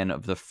a fan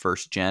of the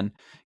first gen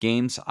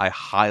games, I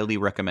highly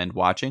recommend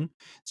watching.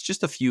 It's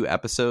just a few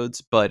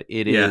episodes, but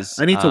it is.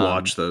 I need to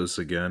watch those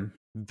again.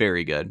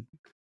 Very good.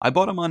 I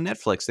bought them on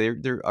Netflix.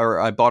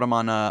 I bought them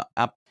on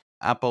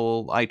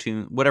Apple,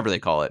 iTunes, whatever they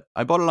call it.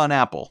 I bought it on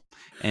Apple,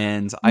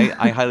 and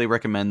I highly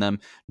recommend them.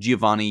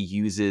 Giovanni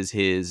uses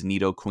his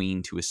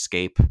Nidoqueen to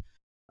escape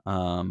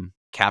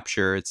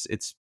capture.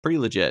 It's pretty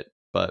legit.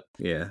 But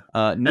yeah,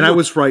 and I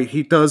was right.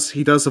 He does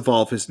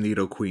evolve his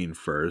Nidoqueen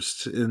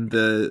first. In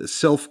the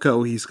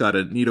Silphco, he's got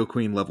a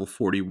Nidoqueen level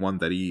 41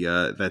 that he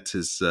that's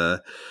his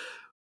what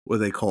do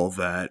they call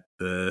that?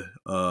 The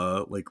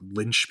like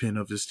linchpin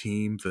of his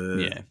team.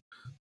 The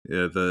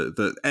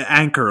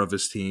anchor of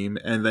his team,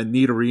 and then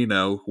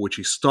Nidorino, which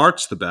he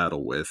starts the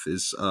battle with,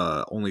 is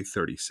only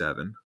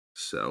 37.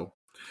 So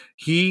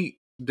he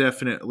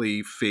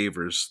definitely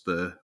favors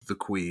the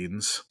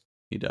queens.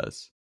 He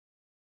does.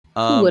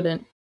 Who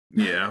wouldn't?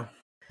 Yeah.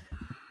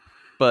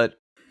 But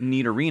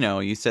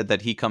Nidorino, you said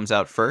that he comes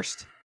out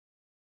first?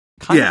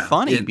 Kind of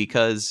funny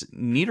because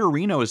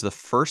Nidorino is the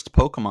first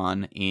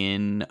Pokemon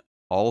in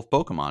all of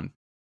Pokemon.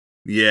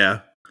 Yeah.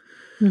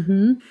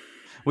 Mm-hmm.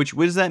 What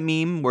does that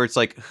mean where it's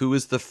like, who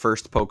is the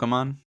first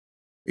Pokemon?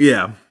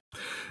 Yeah.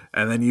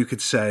 And then you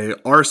could say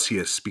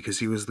Arceus because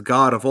he was the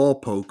god of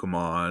all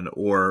Pokemon,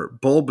 or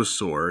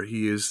Bulbasaur,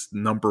 he is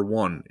number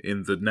 1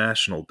 in the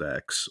national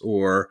dex,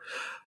 or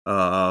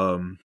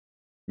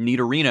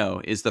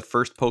Nidorino is the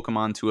first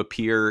Pokemon to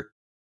appear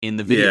in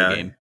the video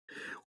game.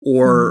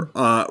 Or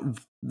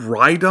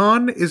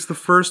Rhydon is the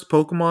first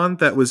Pokemon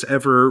that was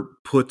ever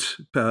put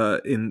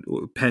in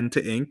pen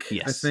to ink,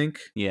 yes. I think.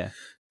 Yeah.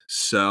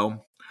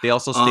 So they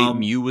also state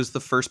Mew was the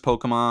first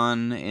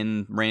Pokemon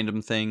in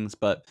random things,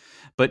 but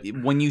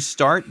when you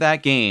start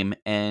that game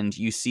and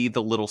you see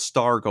the little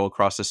star go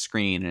across the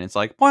screen and it's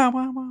like wow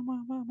wow wow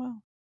wow wow wow,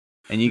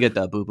 and you get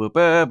the boop boop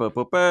boop boop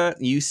boop boop,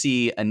 you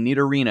see a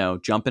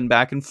Nidorino jumping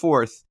back and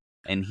forth,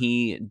 and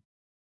he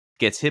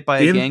gets hit by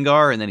a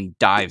Gengar, and then he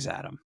dives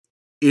at him.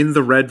 In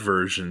the red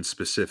version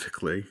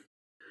specifically,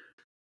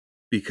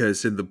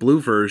 because in the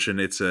blue version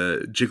it's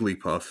a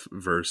Jigglypuff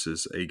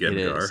versus a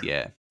Gengar. It is,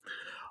 yeah.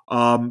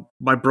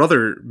 My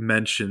brother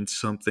mentioned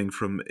something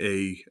from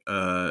a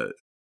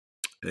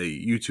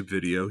YouTube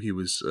video he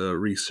was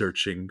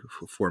researching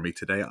for me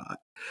today.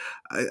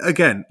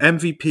 Again,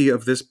 MVP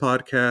of this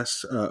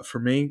podcast for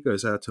me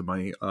goes out to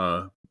my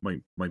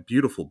my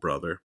beautiful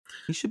brother.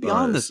 He should be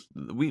on this.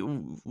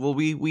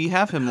 We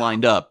have him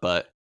lined up,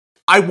 but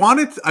I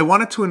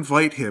wanted to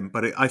invite him,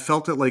 but I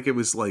felt it like it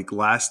was like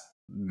last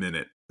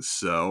minute.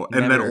 So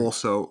and then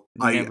also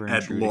I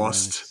had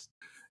lost.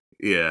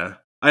 Yeah.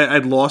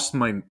 I'd lost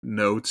my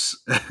notes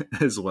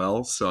as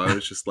well, so I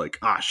was just like,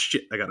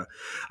 shit, I gotta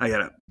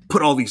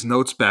put all these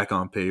notes back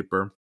on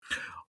paper.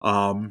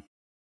 But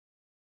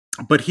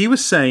he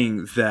was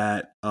saying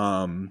that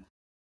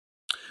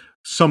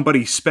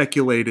somebody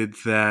speculated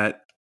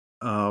that,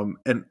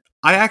 and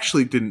I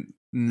actually didn't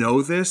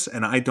know this,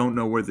 and I don't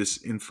know where this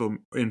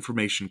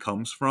information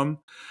comes from,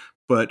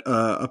 but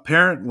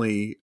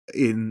apparently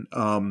in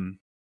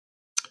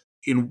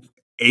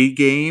a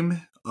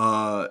game,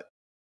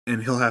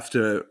 and he'll have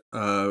to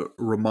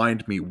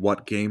remind me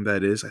what game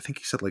that is. I think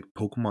he said like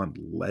Pokemon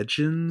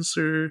Legends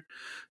or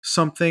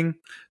something.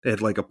 They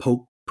had like a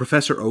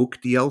Professor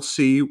Oak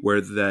DLC where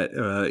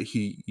that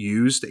he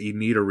used a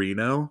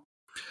Nidorino.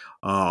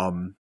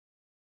 And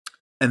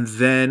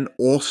then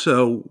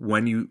also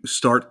when you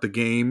start the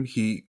game,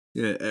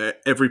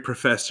 every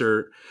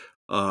professor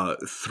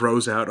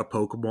throws out a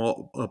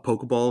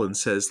Pokeball and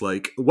says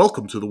like,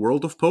 "Welcome to the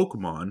world of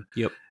Pokemon."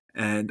 Yep.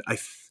 And I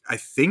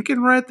think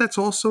in red that's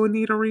also a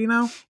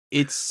Nidorino.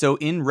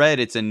 In red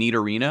it's a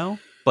Nidorino,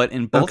 but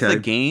in both the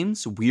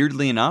games,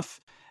 weirdly enough,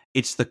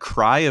 It's the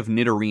cry of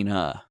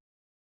Nidorina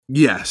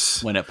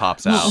Yes. when it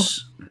pops out.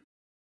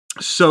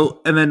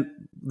 So, and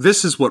then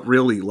this is what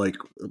really like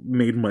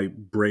made my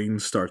brain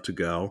start to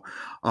go.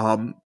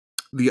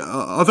 The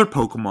other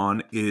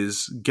Pokemon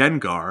is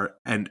Gengar,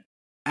 and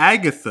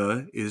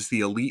Agatha is the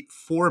Elite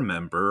Four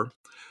member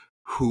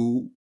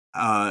who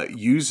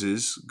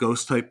uses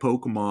Ghost type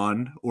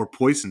Pokemon or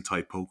Poison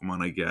type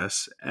Pokemon, I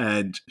guess,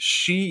 and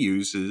she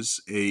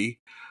uses a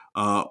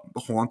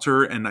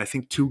Haunter and I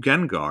think 2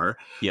 Gengar.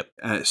 Yep.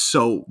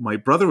 So my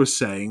brother was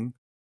saying,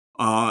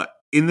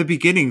 in the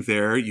beginning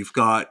there, you've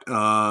got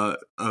a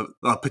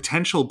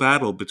potential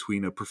battle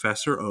between a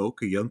Professor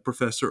Oak, a young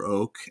Professor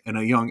Oak, and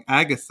a young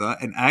Agatha.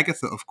 And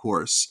Agatha, of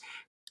course,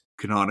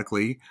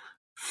 canonically,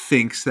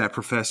 thinks that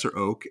Professor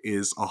Oak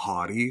is a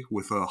hottie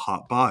with a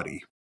hot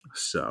body.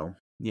 So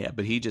Yeah,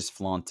 but he just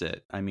flaunts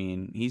it. I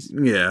mean,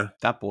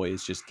 that boy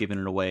is just giving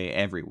it away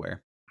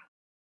everywhere.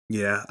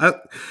 Yeah.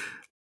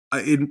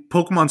 In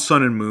Pokemon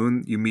Sun and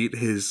Moon, you meet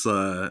his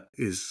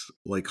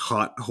like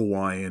hot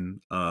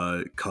Hawaiian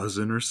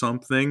cousin or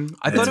something.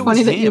 I thought It's it was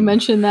funny that him. you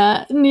mentioned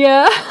that.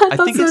 Yeah, I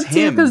thought think so it's too.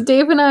 him. Because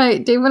Dave and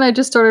I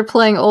just started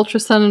playing Ultra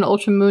Sun and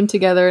Ultra Moon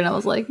together, and I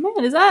was like,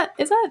 man, is that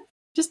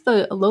just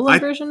the Alolan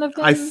version of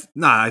him?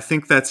 I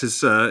think that's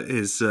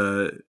his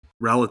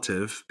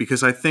relative,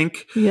 because I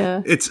think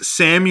Yeah. it's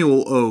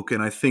Samuel Oak,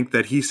 and I think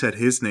that he said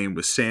his name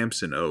was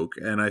Samson Oak,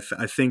 and I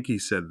think he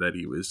said that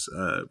he was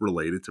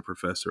related to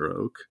Professor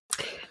Oak.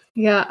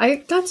 Yeah, I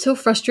got so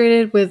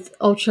frustrated with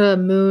Ultra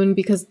Moon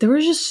because there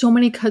were just so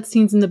many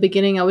cutscenes in the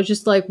beginning. I was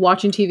just like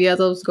watching TV as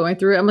I was going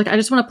through it. I'm like, I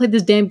just want to play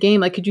this damn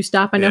game. Like, could you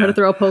stop? I know how to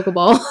throw a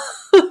Pokeball.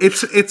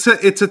 It's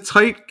a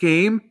tight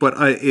game, but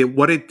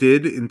what it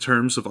did in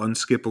terms of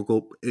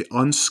unskippable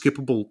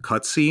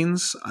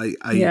cutscenes,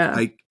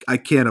 I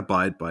can't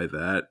abide by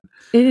that.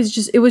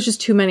 It was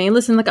just too many.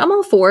 Listen, like I'm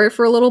all for it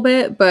for a little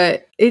bit,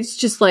 but it's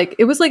just like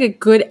it was like a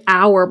good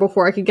hour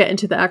before I could get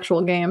into the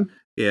actual game.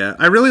 Yeah,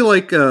 I really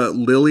like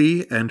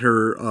Lily and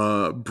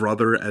her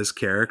brother as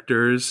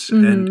characters,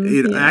 and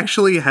it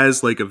actually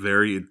has like a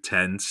very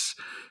intense,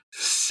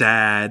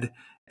 sad,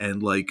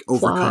 and like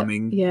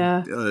overcoming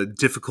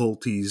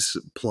difficulties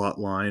plot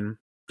line.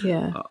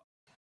 Yeah.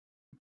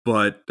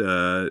 But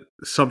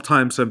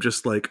sometimes I'm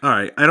just like, all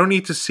right, I don't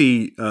need to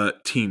see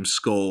Team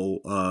Skull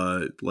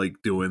like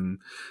doing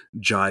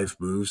jive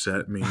moves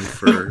at me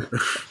for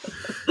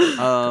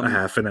a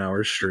half an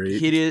hour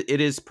straight.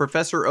 It is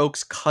Professor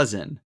Oak's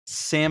cousin,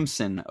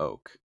 Samson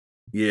Oak.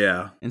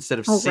 Yeah. Instead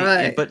of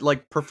but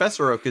like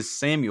Professor Oak is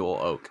Samuel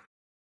Oak.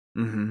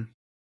 Mm-hmm.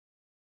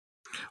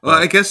 Well,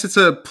 I guess it's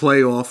a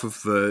play off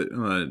of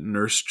the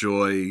Nurse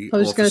Joy,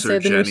 Officer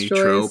Jenny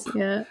trope.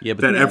 Yeah,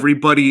 but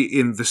everybody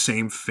in the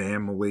same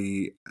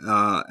family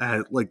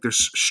had like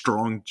there's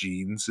strong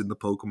genes in the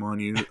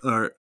Pokemon unit.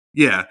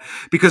 Yeah,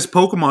 because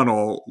Pokemon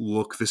all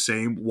look the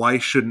same. Why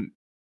shouldn't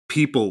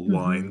people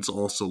lines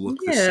also look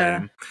the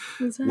same?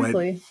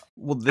 Exactly.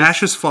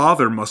 Ash's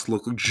father must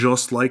look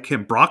just like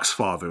him. Brock's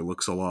father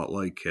looks a lot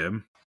like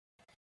him.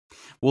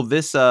 Well,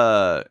 this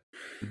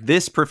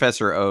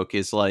Professor Oak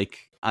is like,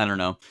 I don't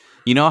know.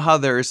 You know how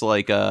there's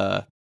like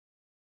a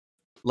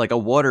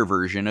water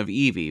version of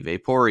Eevee,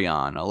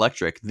 Vaporeon,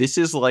 Electric. This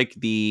is like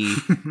the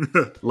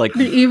like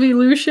the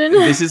evolution.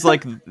 This is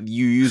like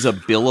you use a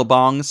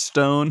Billabong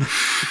stone.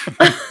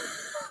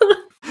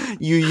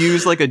 You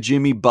use like a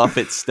Jimmy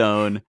Buffett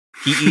stone.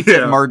 He eats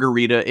at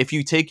Margarita. If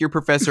you take your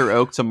Professor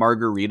Oak to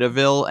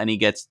Margaritaville and he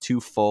gets too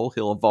full,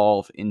 he'll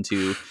evolve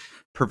into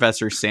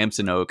Professor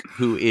Samson Oak,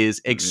 who is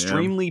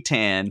extremely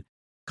tan,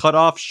 cut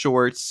off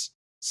shorts,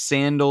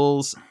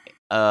 sandals,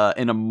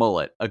 and a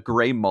mullet, a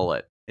gray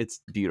mullet.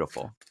 It's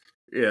beautiful.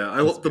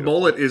 Yeah, the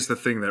mullet is the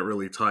thing that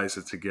really ties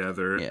it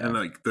together, and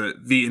like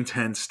the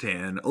intense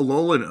tan.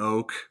 Alolan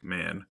Oak,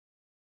 man,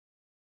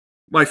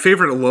 my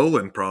favorite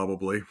Alolan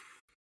probably.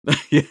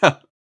 Yeah,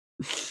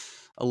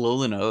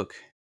 Alolan Oak.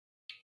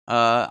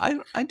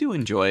 I do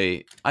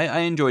enjoy. I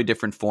enjoy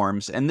different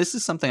forms, and this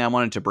is something I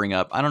wanted to bring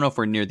up. I don't know if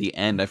we're near the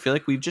end. I feel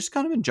like we've just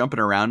kind of been jumping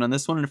around on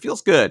this one, and it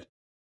feels good.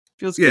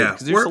 Good because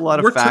there's a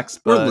lot of facts,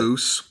 but we're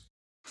loose.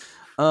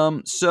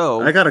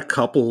 So I got a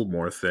couple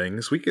more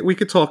things. We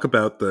could talk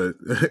about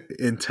the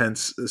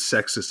intense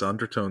sexist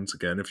undertones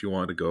again if you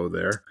wanted to go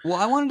there. Well,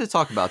 I wanted to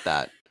talk about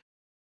that.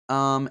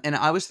 And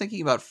I was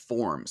thinking about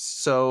forms.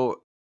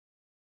 So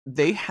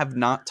they have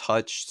not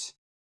touched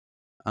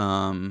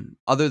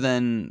other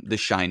than the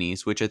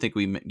shinies, which I think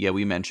we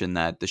mentioned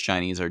that the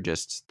shinies are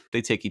just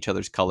they take each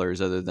other's colors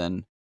other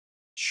than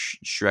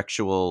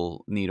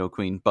Shrexual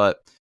Nidoqueen, but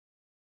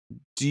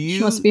she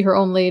must be her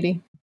own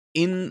lady.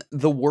 In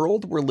the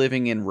world we're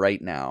living in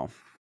right now,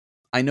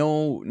 I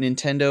know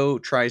Nintendo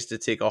tries to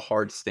take a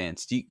hard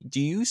stance. Do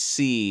you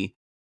see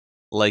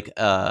like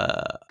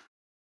a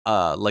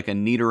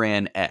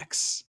Nidoran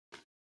X,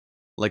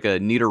 like a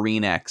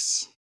Nidorine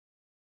X?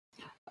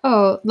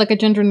 Oh, like a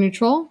gender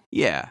neutral?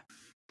 Yeah,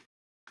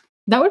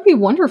 that would be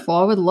wonderful.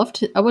 I would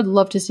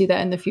love to see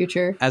that in the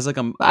future. As like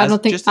a, I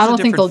don't think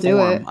they'll do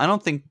it. I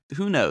don't think.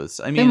 Who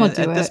knows? I mean, at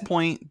this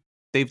point,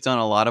 they've done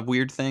a lot of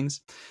weird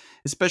things.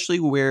 especially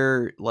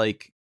where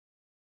like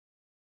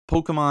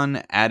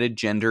Pokemon added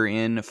gender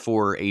in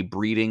for a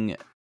breeding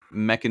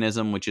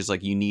mechanism, which is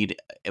like you need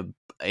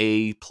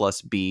A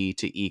plus B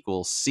to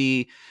equal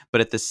C,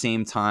 but at the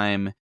same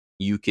time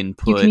you can You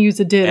put can use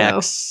a Ditto.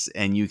 X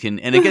and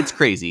and it gets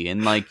crazy.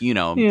 And like,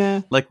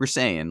 Yeah. like we're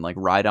saying, like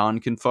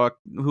Rhydon can fuck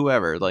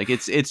whoever. Like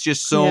it's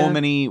just so Yeah.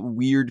 many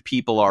weird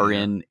people are Yeah.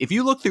 in. If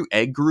you look through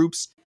egg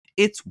groups,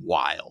 it's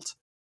wild.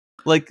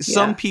 Like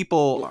some Yeah.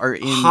 people are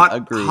in a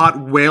Hot group.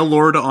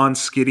 Wailord on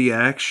Skitty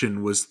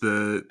Action was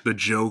the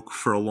joke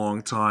for a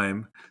long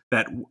time.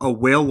 That a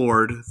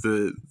Wailord,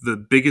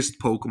 the biggest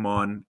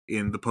Pokemon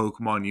in the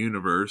Pokemon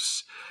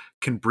universe,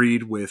 can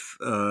breed with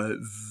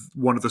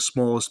one of the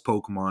smallest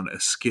Pokemon, a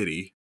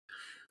Skitty.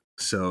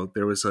 So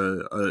there was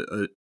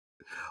a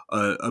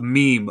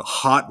meme,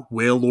 Hot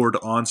Wailord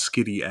on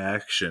Skitty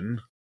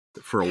Action,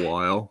 for a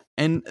while.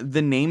 And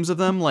the names of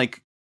them,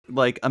 like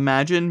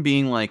imagine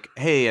being like,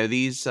 hey, are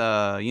these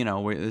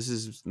this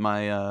is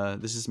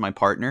my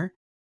partner,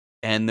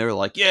 and they're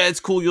like, yeah,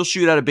 it's cool, you'll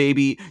shoot at a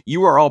baby,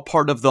 you are all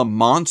part of the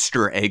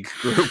monster egg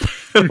group.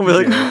 And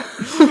we're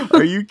like,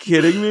 are you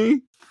kidding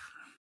me?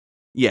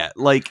 Yeah,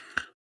 like,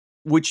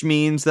 which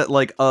means that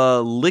like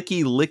a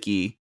Licky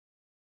Licky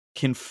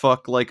can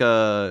fuck like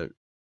a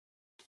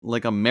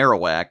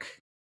Marowak,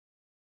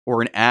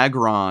 or an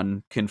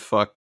Aggron can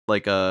fuck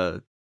like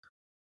a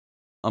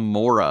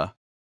Mora,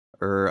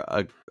 or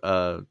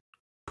a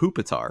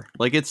Pupitar.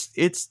 Like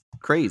it's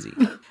crazy.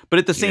 But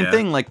at the same Yeah.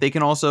 thing, like they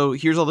can also,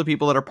 here's all the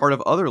people that are part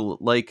of other,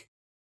 like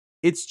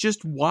it's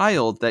just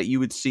wild that you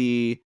would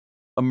see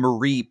a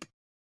Mareep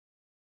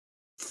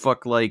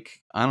fuck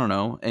like, I don't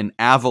know, an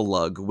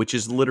Avalugg, which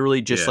is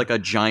literally just Yeah. like a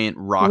giant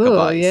rock of Ooh,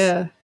 ice.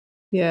 yeah.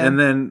 Yeah. And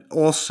then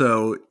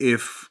also,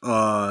 if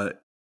both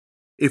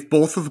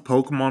of the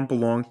Pokemon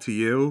belong to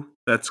you,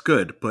 that's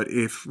good. But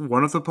if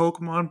one of the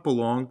Pokemon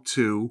belong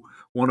to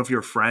one of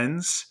your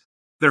friends,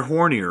 they're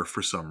hornier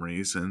for some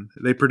reason.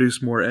 They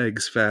produce more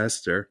eggs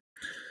faster.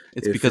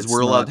 It's If because it's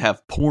we're allowed not- to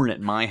have porn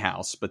at my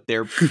house, but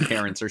their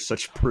parents are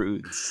such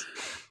prudes.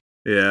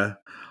 Yeah.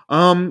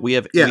 We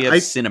have Yeah,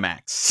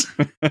 Cinemax.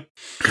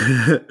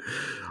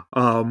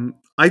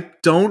 I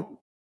don't.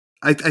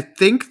 I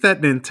think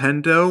that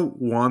Nintendo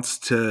wants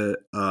to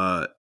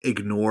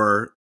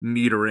ignore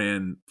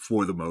Nidoran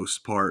for the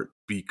most part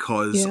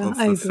because Yeah, of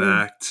I the agree.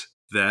 fact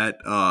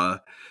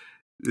that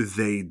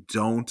they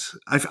don't.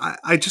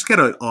 I just get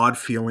an odd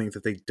feeling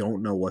that they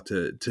don't know what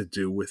to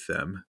do with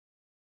them.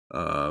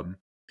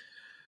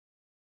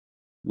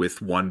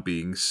 With one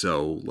being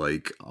so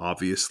like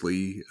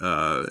obviously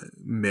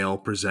male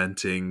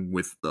presenting,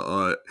 with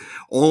all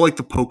like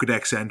the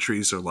Pokedex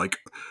entries are like,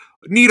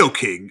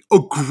 Nidoking,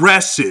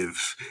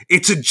 aggressive.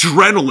 Its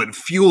adrenaline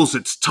fuels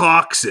its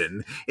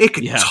toxin. It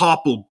can Yeah.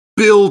 topple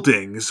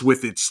buildings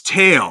with its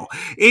tail.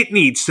 It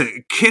needs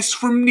a kiss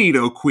from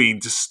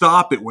Nidoqueen to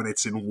stop it when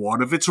it's in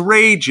one of its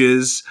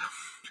rages.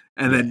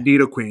 And then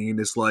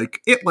Nidoqueen is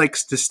like, it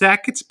likes to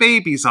stack its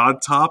babies on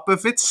top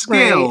of its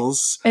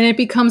scales. And it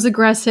becomes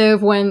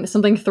aggressive when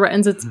something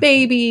threatens its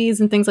babies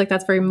and things like that.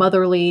 It's very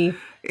motherly.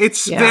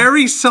 It's Yeah.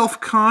 very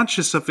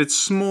self-conscious of its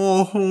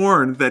small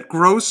horn that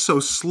grows so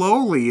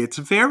slowly. It's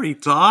very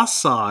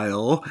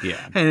docile.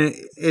 Yeah.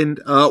 And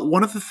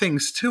one of the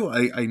things too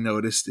I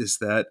noticed is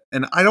that,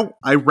 and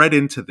I read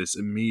into this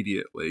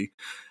immediately,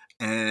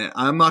 and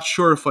I'm not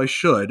sure if I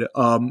should.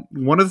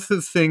 One of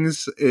the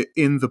things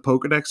in the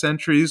Pokedex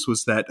entries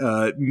was that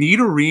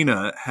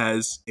Nidorina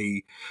has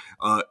a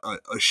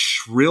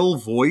shrill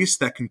voice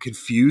that can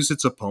confuse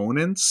its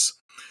opponents.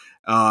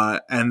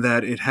 And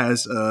that it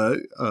has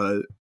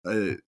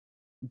a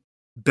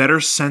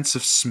better sense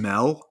of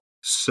smell,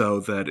 so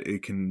that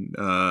it can,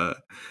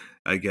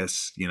 I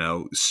guess,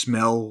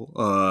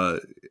 smell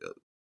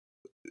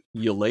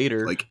You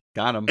later. like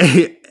Got him.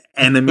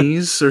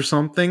 enemies or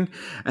something,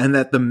 and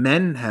that the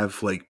men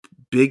have like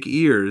big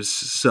ears.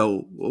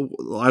 So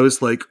I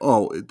was like,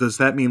 oh, does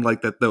that mean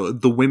like that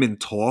the women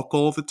talk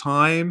all the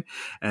time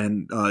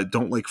and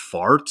don't like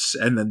farts,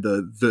 and then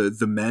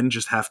the men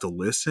just have to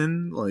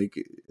listen? Like,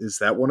 is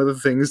that one of the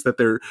things that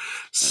they're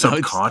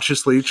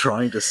subconsciously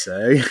trying to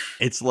say?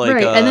 It's like,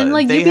 Right, and then,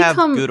 like, they you have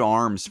become- good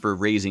arms for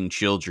raising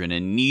children,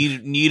 and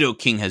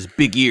Nidoking has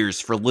big ears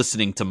for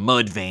listening to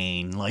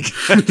Mudvayne. Like,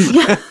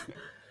 Yeah.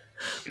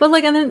 But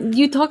like, and then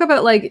you talk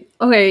about like,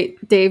 okay,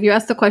 Dave, you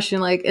asked the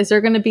question like, is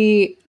there going to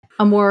be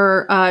a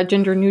more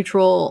gender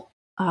neutral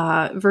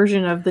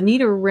version of the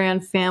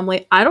Nidoran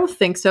family? I don't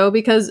think so,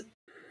 because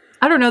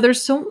I don't know.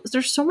 There's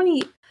so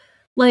many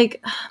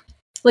like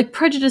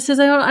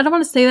prejudices. I don't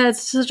want to say that,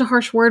 it's such a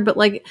harsh word, but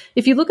like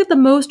if you look at the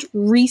most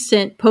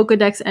recent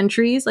Pokedex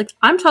entries, like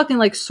I'm talking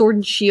like Sword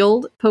and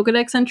Shield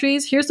Pokedex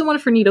entries. Here's the one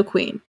for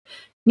Nidoqueen.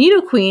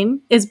 Nidoqueen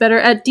is better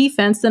at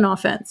defense than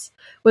offense.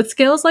 With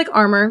scales like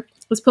armor,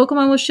 this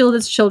Pokemon will shield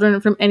its children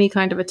from any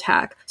kind of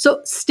attack. So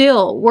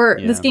still,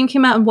 this game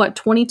came out in what,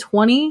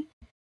 2020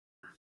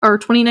 or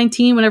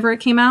 2019, whenever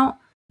it came out.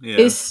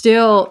 is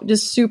still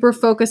just super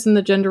focused in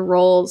the gender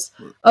roles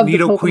of the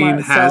Pokemon Nidoqueen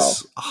itself.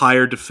 has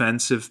higher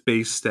defensive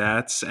base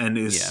stats and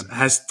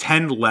has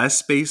 10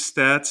 less base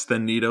stats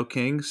than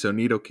Nidoking, so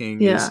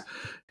Nidoking is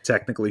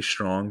technically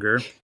stronger.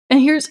 And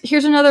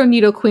here's another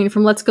Nidoqueen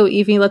from Let's Go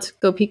Eevee, Let's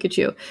Go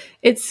Pikachu.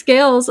 Its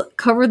scales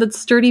cover the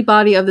sturdy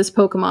body of this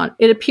Pokemon.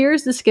 It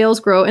appears the scales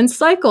grow in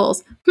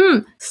cycles.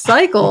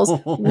 Cycles?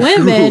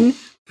 Women?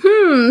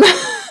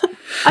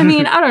 I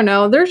mean, I don't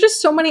know. There's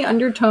just so many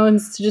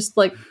undertones to just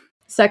like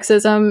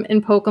sexism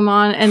in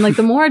Pokemon, and like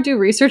the more I do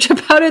research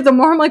about it, the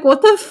more I'm like,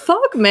 what the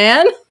fuck,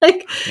 man?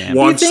 Like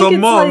once a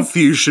month,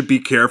 you should be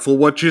careful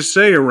what you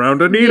say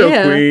around a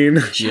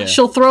Nidoqueen.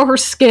 She'll throw her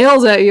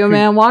scales at you,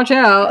 man. Watch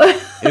out.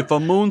 If a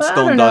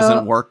Moonstone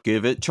doesn't work,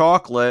 give it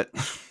chocolate.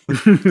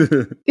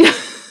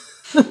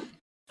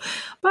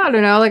 But I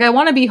don't know. Like I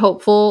want to be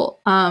hopeful.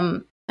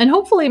 And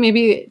hopefully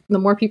maybe the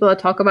more people that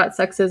talk about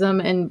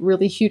sexism in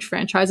really huge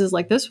franchises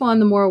like this one,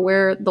 the more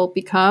aware they'll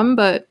become.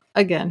 But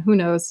again, who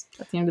knows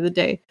at the end of the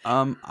day.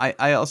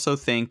 I also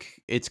think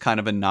it's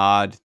kind of a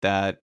nod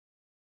that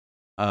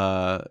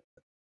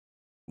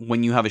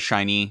when you have a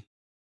shiny,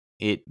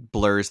 it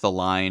blurs the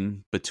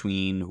line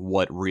between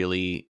what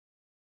really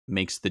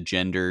makes the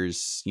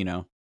genders,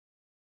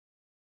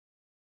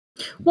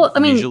 well, I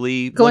mean,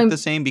 visually look the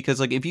same. Because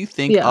like if you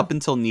think up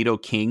until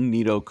Nidoking,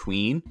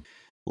 Nidoqueen,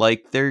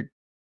 like they're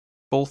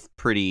both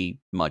pretty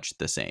much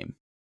the same.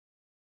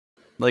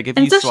 Like if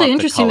it's you actually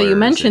interesting that you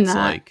mentioned that.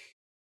 Like,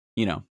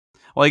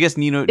 well, I guess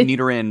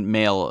Nidoran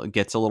male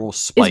gets a little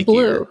spikier. It's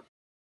blue.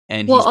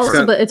 And well,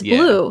 also, but it's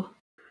blue.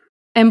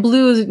 And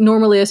blue is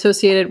normally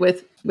associated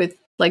with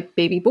like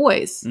baby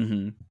boys.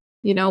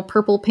 Mm-hmm.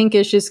 Purple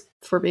pinkish is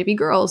for baby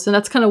girls. And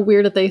that's kind of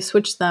weird that they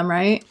switched them,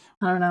 right?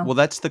 I don't know. Well,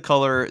 that's the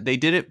color. They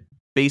did it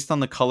based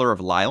on the color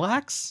of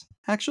lilacs,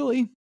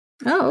 actually.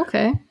 Oh,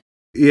 okay.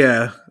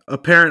 Yeah.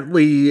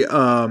 Apparently,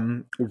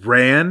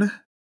 Ran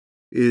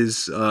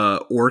is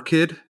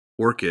orchid.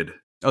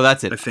 Oh,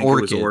 that's it. I think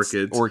orchids. It was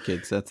orchids.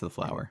 Orchids, that's the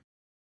flower.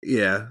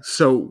 Yeah.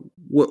 So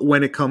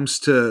when it comes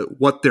to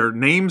what their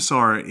names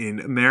are in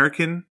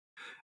American,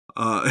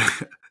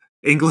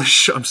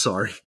 English, I'm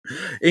sorry,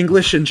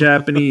 English and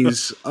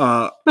Japanese,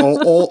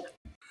 all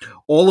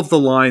of the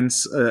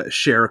lines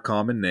share a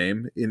common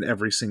name in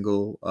every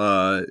single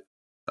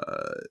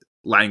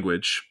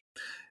language.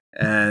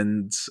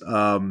 And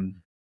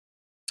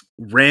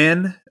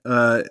Ran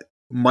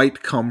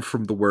might come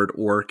from the word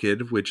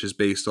orchid, which is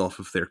based off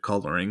of their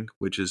coloring,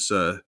 which is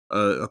a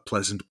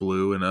pleasant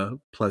blue and a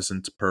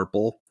pleasant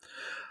purple.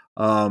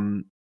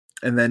 And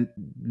then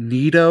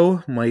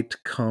Nido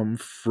might come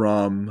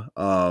from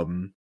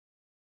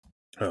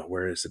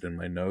where is it in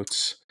my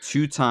notes?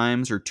 2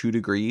 times or 2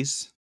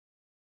 degrees.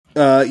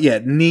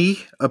 Ni,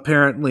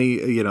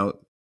 apparently,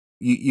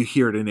 you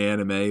hear it in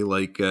anime,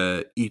 like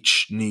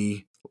each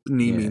ni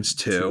means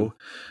 2.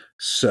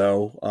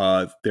 So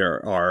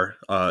there are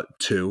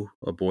 2,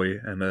 a boy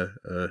and a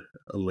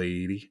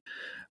lady.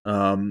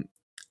 And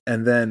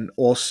then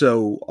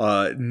also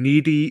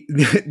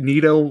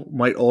Nido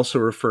might also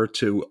refer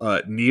to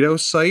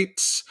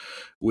nidocytes,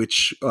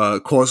 which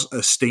cause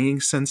a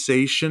stinging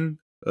sensation,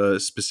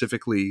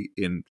 specifically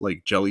in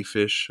like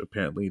jellyfish.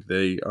 Apparently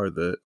they are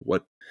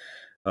what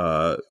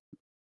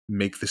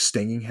make the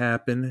stinging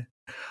happen.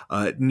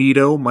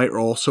 Nido might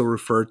also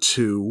refer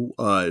to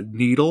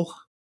needle,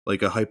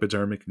 like a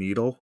hypodermic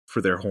needle for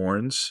their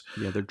horns.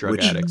 Yeah, they're drug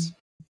addicts.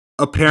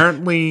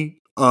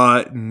 Apparently,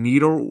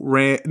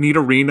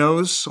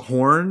 Nidorino's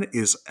horn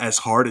is as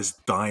hard as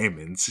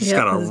diamonds. He's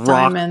got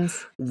a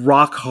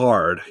rock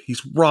hard.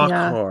 He's rock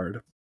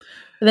hard.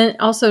 And then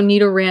also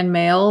Nidoran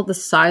male, the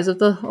size of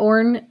the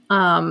horn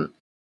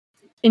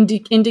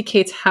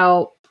indicates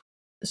how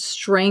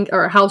strong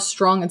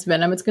its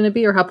venom is going to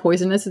be, or how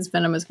poisonous its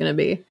venom is going to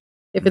be.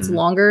 If it's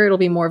longer, it'll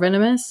be more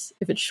venomous.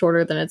 If it's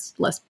shorter, then it's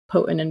less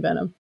potent in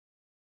venom.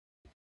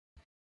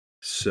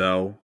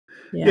 So,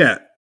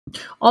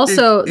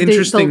 Also,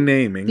 interesting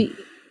naming.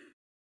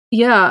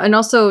 And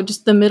also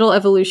just the middle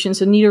evolution.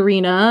 So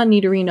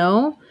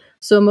Nidorino.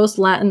 So most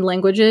Latin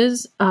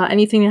languages,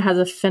 anything that has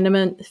a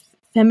feminine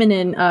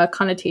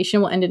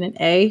connotation will end in an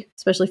A,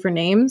 especially for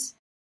names.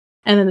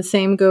 And then the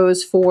same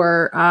goes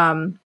for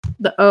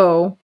the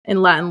O.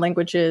 In Latin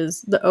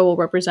languages, the O will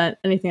represent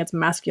anything that's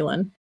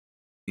masculine.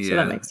 Yeah, so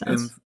that makes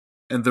sense.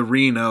 And the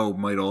Reno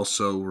might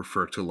also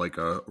refer to like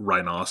a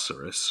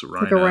rhinoceros.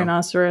 Like a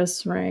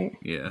rhinoceros, right?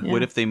 Yeah.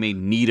 What if they made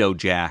Nido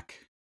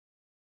Jack?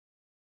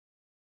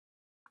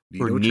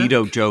 Or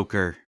Nido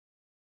Joker?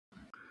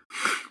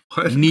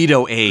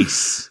 Nido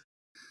Ace?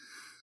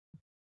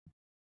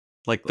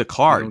 Like the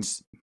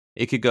cards.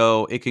 It can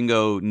go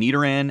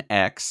Nidoran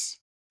X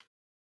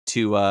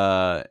to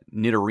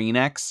Nidorine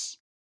X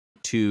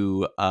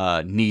to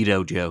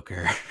Nido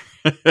Joker.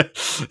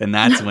 And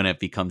that's when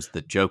it becomes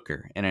the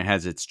Joker, and it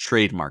has its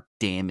trademark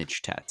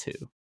damage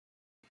tattoo,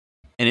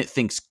 and it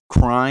thinks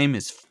crime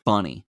is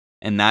funny,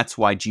 and that's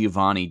why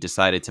Giovanni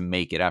decided to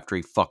make it after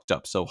he fucked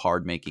up so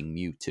hard making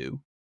Mewtwo.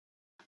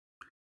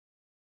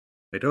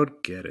 I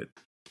don't get it.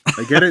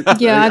 I get it.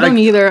 Yeah, I don't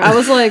either. I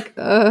was like,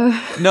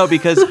 No,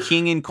 because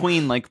king and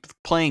queen like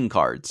playing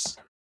cards.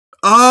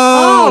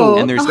 Oh,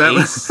 And there's that-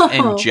 ace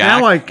and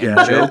jack Now I and get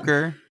it.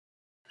 joker.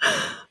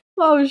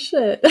 Oh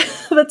shit.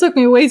 That took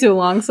me way too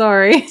long,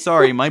 sorry.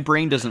 Sorry, my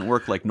brain doesn't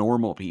work like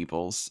normal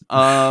people's.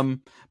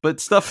 But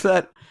stuff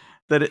that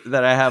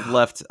I have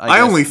left. I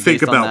guess, only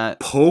think based on about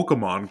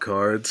Pokemon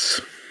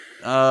cards.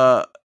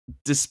 that.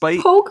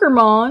 Despite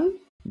Pokemon.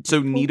 so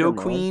Nido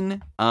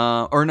Pokemon.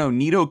 Queen,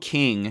 Nido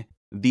King,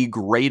 the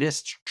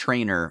greatest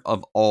trainer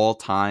of all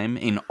time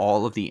in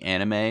all of the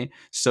anime,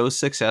 so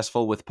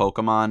successful with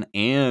Pokemon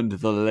and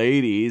the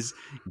ladies.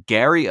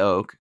 Gary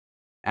Oak,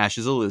 Ash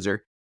is a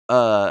loser,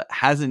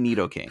 has a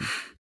Nido King.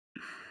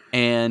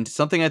 And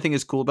something I think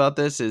is cool about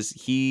this is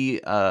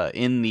he,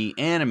 in the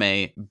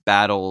anime,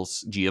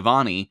 battles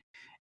Giovanni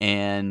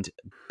and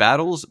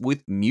battles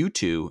with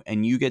Mewtwo,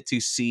 and you get to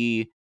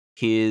see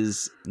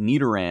his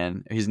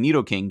Nidoran, his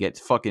Nidoking, get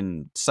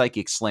fucking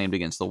psychic slammed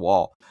against the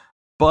wall.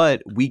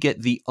 But we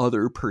get the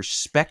other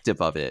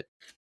perspective of it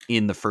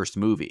in the first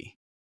movie.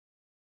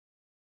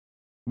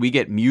 We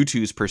get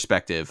Mewtwo's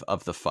perspective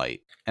of the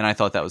fight, and I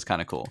thought that was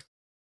kind of cool.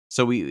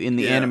 So in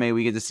the anime,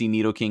 we get to see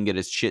Nidoking get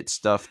his shit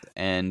stuffed,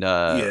 and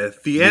the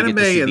we anime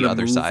get to see and the the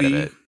other side of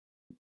movie it.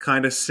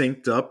 kind of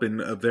synced up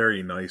in a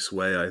very nice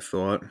way, I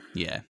thought.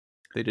 Yeah,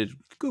 they did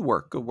good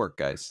work. Good work,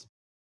 guys.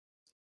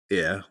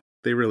 Yeah,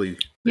 they really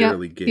Yeah,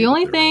 gave the it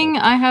only their thing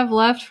all. I have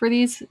left for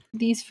these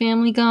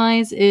Family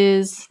Guys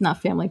is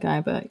not Family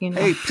Guy, but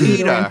Hey,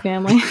 Nidoran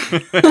family.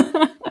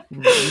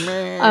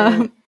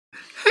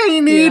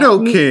 Hey,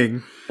 Nido Yeah,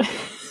 King.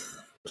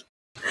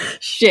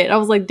 Shit, I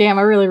was like, damn,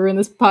 I really ruined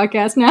this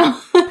podcast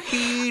now.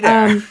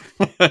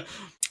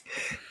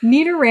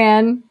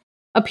 Nidoran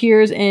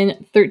appears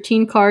in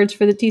 13 cards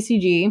for the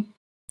TCG.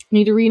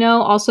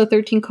 Nidorino also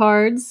 13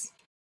 cards,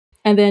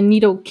 and then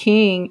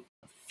Nidoking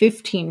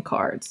 15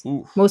 cards.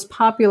 Ooh. Most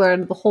popular out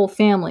of the whole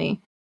family.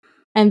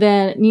 And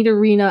then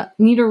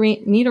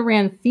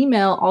Nidoran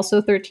female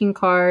also 13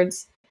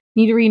 cards.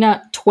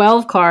 Nidorina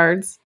 12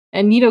 cards.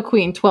 And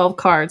Nidoqueen 12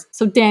 cards.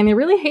 So damn, they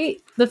really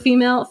hate the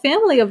female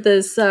family of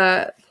this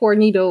poor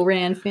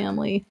Nidoran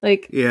family.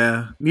 Like,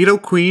 Yeah, Nido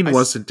Queen I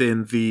wasn't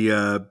in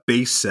the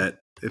base set,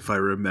 if I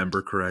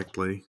remember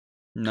correctly.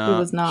 No, It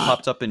was not.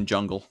 Popped up in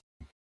Jungle.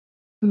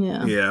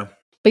 yeah. Yeah.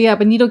 But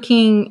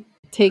Nidoking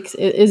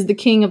is the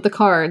king of the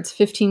cards,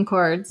 15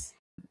 cards.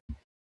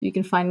 You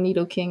can find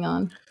Nidoking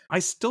on. I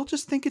still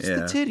just think it's the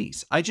Yeah.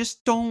 titties. I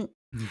just don't.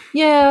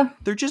 Yeah.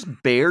 They're just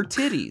bare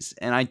titties,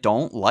 and I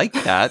don't like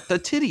that. The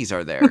titties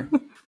are there.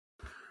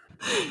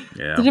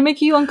 Yeah. Did it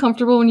make you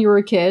uncomfortable when you were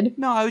a kid?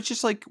 No, I was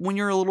just like, when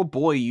you're a little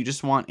boy, you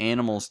just want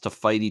animals to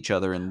fight each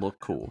other and look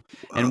cool.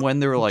 And when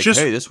they were like,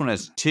 hey, this one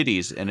has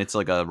titties and it's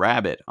like a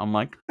rabbit, I'm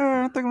like,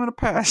 I think I'm going to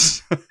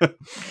pass.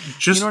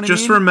 Just You know what I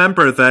just mean?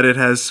 remember that it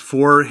has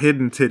 4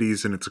 hidden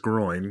titties in its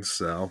groin,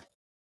 so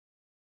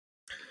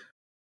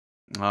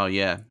Oh,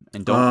 yeah.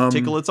 And don't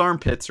tickle its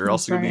armpits or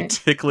else That's you'll be right.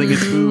 tickling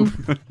its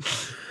boob.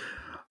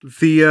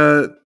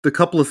 the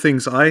couple of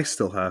things I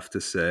still have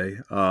to say,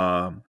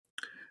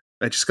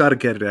 I just got to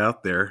get it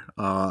out there.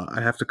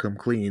 I have to come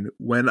clean.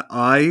 When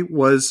I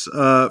was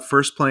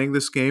first playing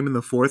this game in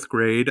the 4th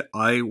grade,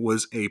 I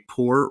was a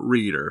poor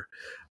reader.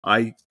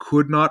 I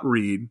could not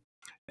read.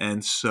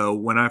 And so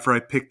whenever I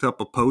picked up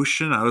a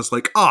potion, I was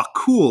like, oh,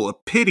 cool, a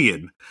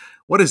Pidion.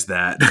 What is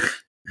that?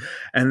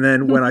 And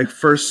then when I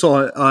first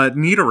saw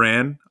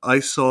Nidoran, I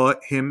saw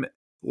him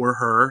or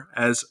her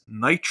as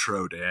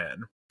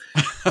Nitrodan.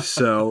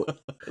 So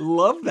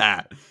Love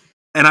that.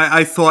 and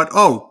I thought,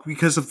 oh,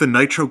 because of the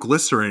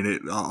nitroglycerin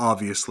it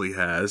obviously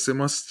has, it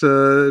must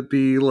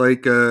be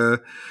like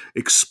a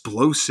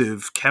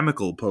explosive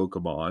chemical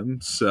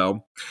Pokemon.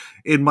 So,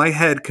 in my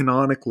head,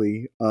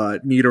 canonically,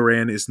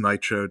 Nidoran is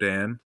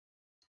Nitrodan.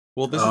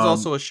 Well, this is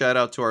also a shout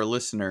out to our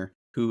listener,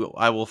 who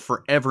I will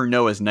forever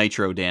know as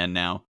Nitro Dan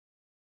now.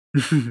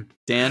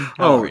 Dan,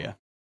 how are you?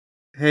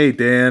 Hey,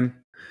 Dan.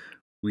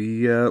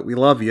 We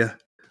love you.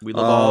 We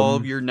love all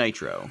of your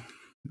Nitro.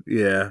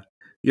 Yeah.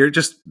 You're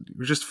just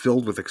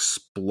filled with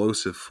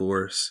explosive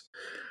force.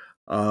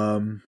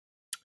 The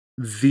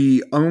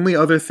only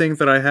other thing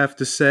that I have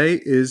to say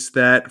is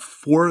that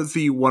for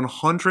the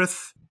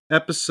 100th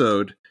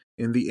episode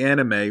in the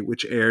anime,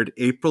 which aired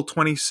April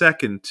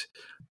 22nd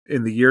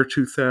in the year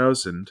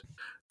 2000,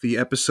 the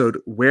episode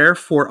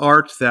 "Wherefore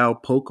Art Thou,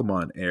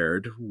 Pokemon"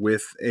 aired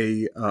with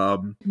a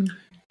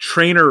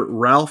trainer,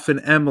 Ralph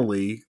and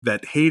Emily,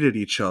 that hated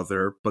each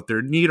other, but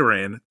their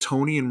Nidoran,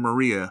 Tony and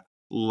Maria,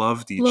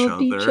 loved each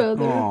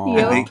other. Aw.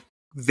 Yep. And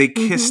they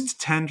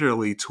kissed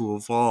tenderly to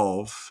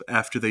evolve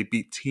after they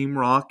beat Team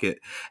Rocket.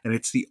 And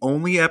it's the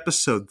only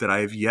episode that I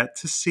have yet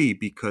to see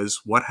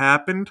because what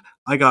happened?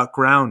 I got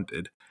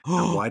grounded.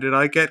 And why did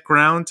I get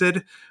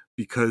grounded?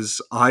 Because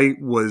I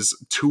was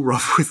too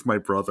rough with my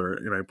brother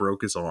and I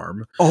broke his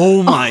arm.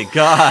 Oh my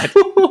god.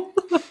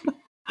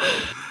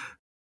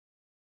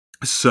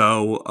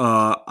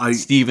 So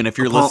Steven, if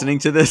you're listening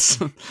to this,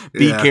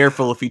 be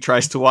careful if he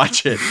tries to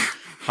watch it.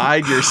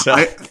 Hide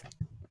yourself.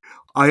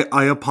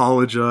 I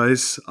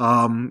apologize.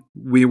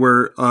 We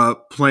were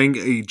playing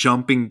a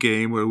jumping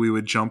game where we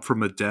would jump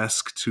from a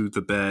desk to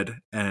the bed,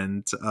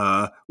 and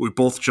we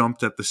both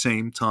jumped at the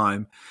same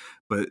time.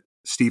 But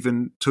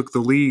Stephen took the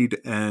lead,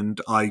 and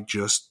I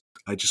just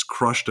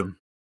crushed him.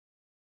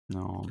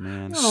 Oh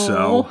man,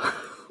 So-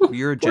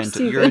 you're a Poor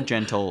Steven.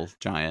 gentle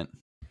giant.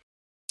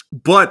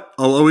 But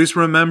I'll always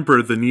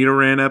remember the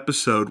Nidoran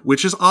episode,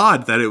 which is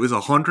odd that it was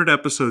 100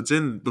 episodes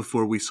in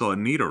before we saw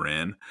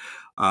Nidoran,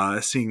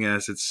 seeing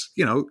as it's,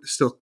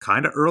 still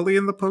kind of early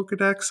in the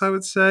Pokedex, I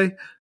would say.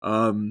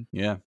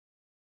 Yeah.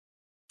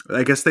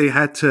 I guess they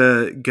had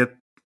to get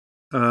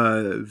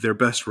their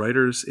best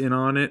writers in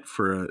on it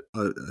for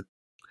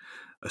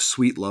a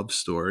sweet love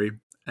story.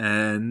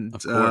 And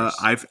Of course.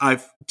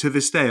 I've to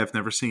this day, I've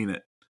never seen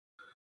it.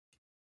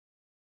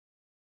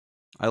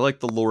 I like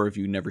the lore of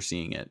you never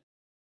seeing it.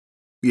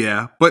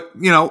 Yeah, but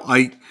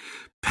I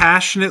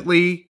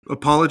passionately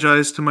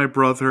apologize to my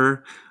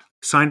brother,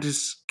 signed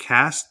his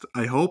cast,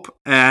 I hope,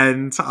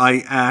 and I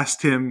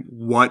asked him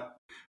what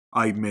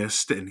I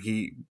missed, and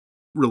he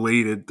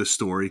related the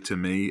story to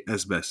me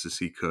as best as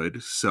he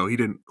could. So he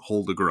didn't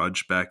hold a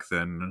grudge back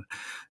then.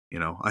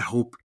 I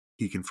hope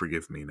he can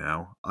forgive me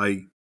now.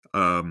 I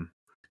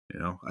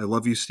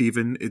love you,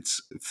 Stephen.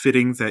 It's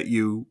fitting that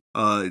you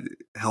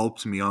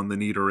helped me on the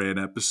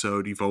Nidoran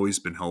episode. You've always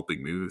been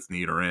helping me with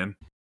Nidoran.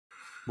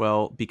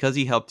 Well, because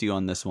he helped you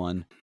on this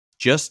one,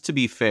 just to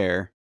be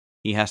fair,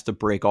 he has to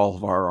break all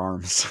of our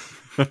arms.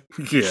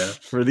 Yeah.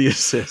 For the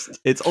assist.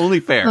 It's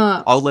only fair.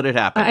 I'll let it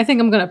happen. I think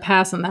I'm going to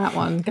pass on that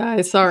one,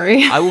 guys.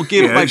 Sorry. I will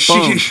give my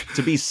bones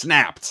to be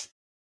snapped.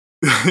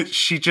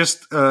 She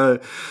just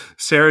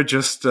Sarah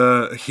just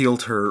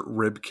healed her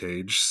rib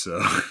cage,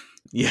 so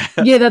Yeah.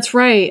 Yeah, that's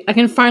right. I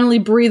can finally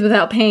breathe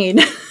without pain.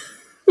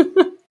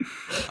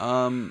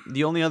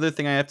 The only other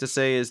thing I have to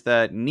say is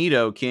that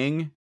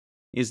Nidoking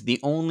is the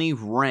only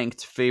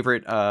ranked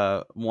favorite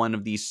one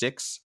of these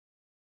 6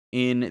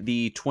 in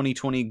the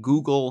 2020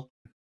 Google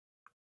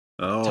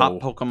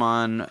top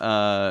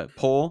Pokemon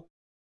poll.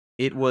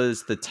 It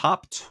was the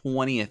top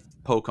 20th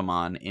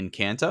Pokemon in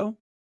Kanto.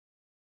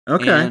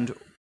 Okay. And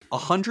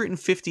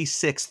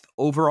 156th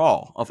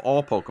overall of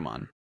all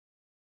Pokemon.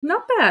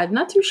 Not bad.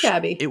 Not too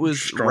shabby. It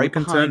was Strong right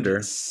contender.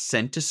 behind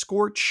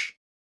Centiskorch,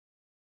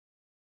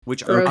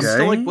 which Gross. I'm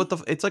still like, Okay. what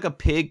the? It's like a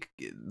pig.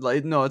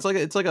 Like no, it's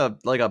like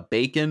a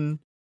bacon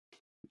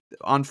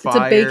on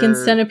fire. a bacon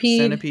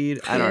centipede. Centipede.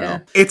 I don't Yeah.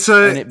 know. It's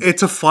And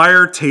a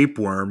fire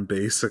tapeworm,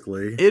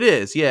 basically. It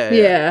is. Yeah.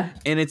 Yeah.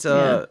 And it's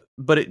Yeah.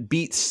 but it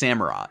beats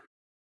Samurott,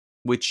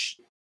 which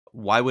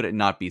why would it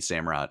not beat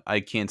Samurott? I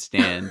can't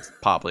stand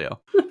Poplio.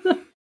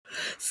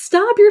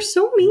 Stop, you're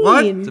so mean.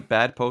 What? It's a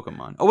bad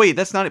Pokemon. Oh wait,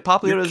 that's not it.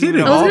 Poplio You're doesn't kidding.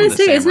 even I was evolve going into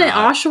to say, isn't it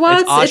Samurott. Oshawott?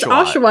 It's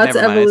Oshawott Never mind, it's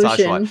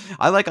evolution. Oshawott.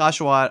 I like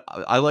Oshawott.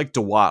 I like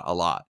Dewott a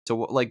lot.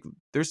 Like,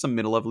 there's some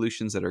middle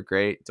evolutions that are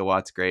great.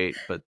 Dewott's great,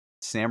 but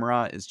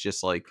Samurott is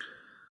just like,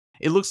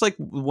 it looks like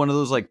one of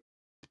those like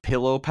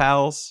pillow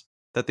pals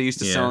that they used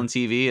to sell Yeah. on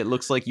TV. It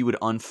looks like you would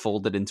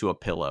unfold it into a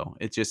pillow.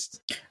 It just,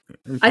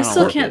 I don't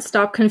still like can't it.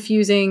 stop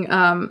confusing.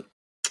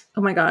 Oh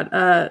my god.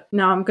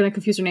 Now I'm going to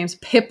confuse their names.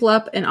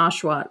 Piplup and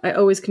Oshawott. I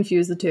always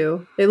confuse the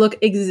two. They look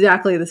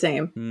exactly the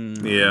same.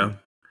 Yeah.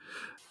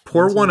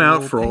 Pour One's a one out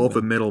little for all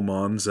the penguin.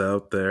 middlemons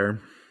out there.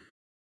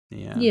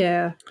 Yeah.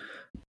 Yeah.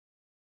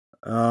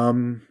 All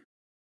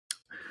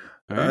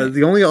right.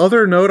 The only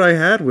other note I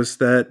had was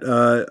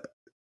that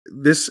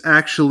this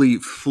actually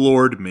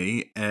floored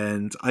me,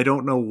 and I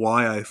don't know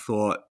why I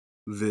thought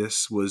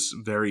this was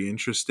very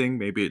interesting.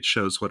 Maybe it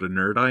shows what a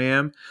nerd I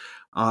am.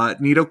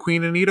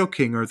 Nidoqueen and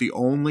Nidoking are the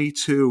only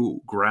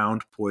 2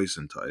 ground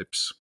poison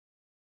types.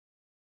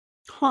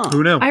 Huh.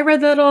 Who knew? I read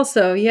that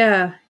also.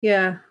 Yeah.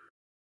 Yeah.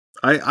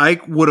 I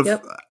would have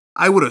Yep.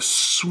 I would have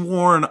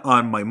sworn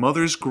on my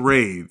mother's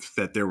grave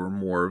that there were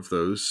more of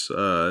those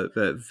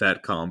that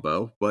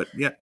combo, but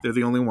yeah, they're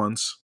the only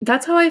ones.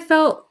 That's how I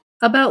felt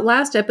about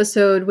last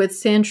episode with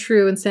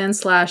Sandshrew and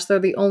Sandslash. They're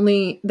the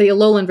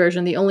Alolan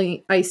version, the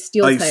only Ice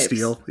Steel Ice types.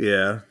 Steel,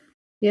 yeah.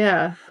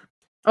 Yeah.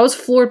 I was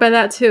floored by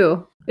that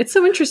too. It's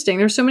so interesting.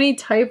 There's so many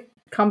type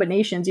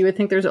combinations. You would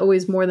think there's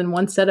always more than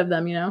one set of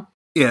them, you know?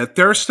 Yeah,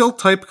 there are still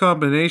type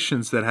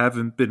combinations that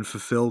haven't been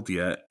fulfilled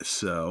yet,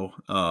 so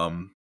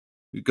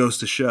it goes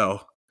to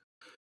show.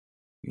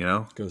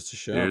 Goes to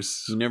show.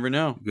 There's- You never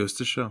know It goes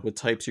to show. what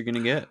types you're going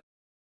to get.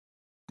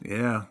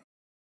 Yeah.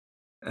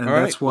 And All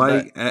right, that's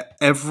well, why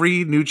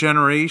every new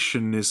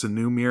generation is a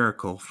new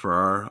miracle for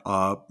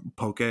our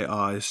Poke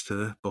eyes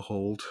to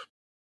behold.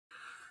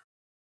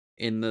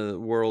 In the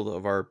world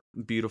of our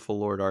beautiful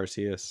Lord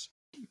Arceus.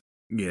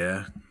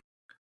 Yeah.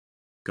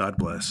 God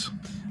bless.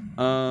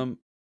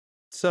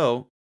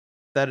 So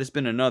that has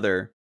been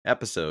another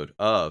episode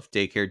of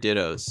Daycare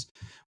Dittos.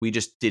 We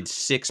just did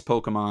 6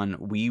 Pokemon.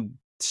 We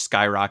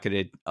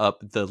skyrocketed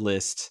up the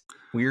list.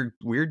 We're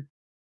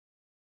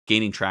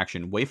gaining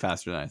traction way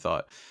faster than I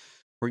thought.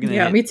 We're gonna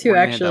Yeah, me too, we're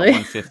gonna hit actually. that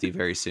 150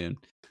 very soon.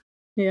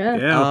 Yeah.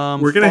 Yeah.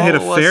 We're going to hit a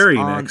follow us fairy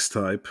on- next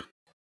type.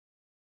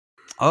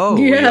 Oh,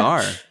 we Yeah.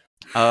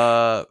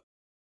 are.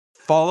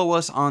 follow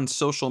us on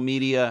social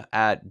media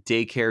at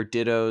Daycare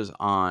Dittos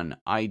on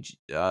IG,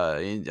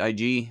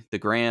 the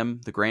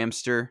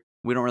Gramster.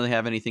 We don't really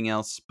have anything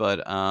else,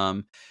 but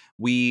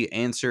we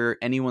answer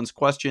anyone's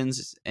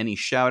questions. Any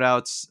shout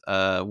outs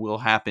will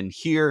happen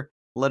here.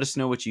 Let us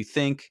know what you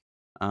think.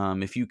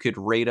 If you could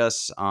rate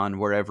us on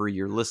wherever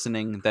you're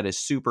listening, that is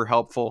super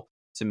helpful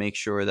to make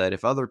sure that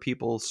if other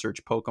people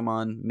search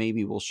Pokemon,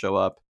 maybe we'll show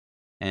up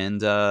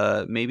and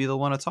maybe they'll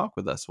want to talk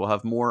with us. We'll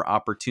have more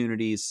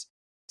opportunities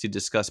to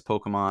discuss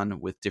Pokemon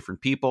with different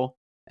people,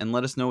 and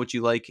let us know what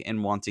you like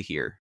and want to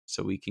hear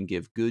so we can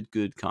give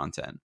good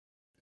content.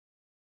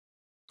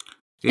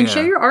 And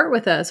share your art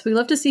with us. We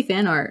love to see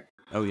fan art.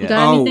 Oh, yeah. You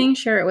got anything?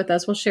 Share it with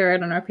us. We'll share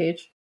it on our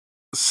page.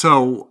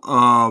 So,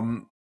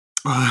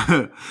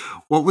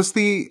 what was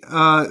the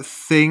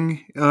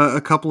thing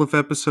a couple of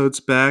episodes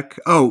back?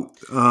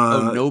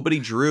 Nobody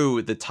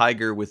drew the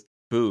tiger with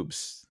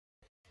boobs.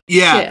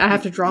 Yeah. Shit, I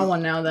have to draw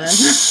one now then.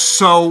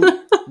 So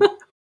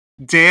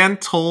Dan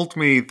told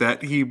me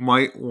that he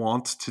might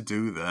want to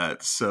do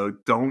that. So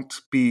don't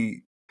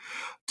be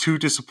too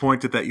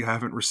disappointed that you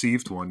haven't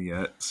received one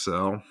yet.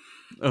 So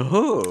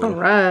all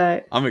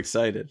right. I'm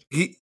excited.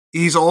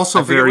 He's also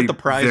I forget very what the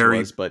prize very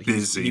was, but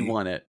busy. he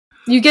won it.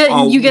 You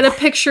get a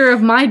picture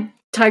of my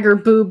tiger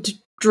boobed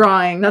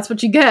drawing. That's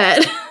what you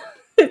get.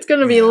 It's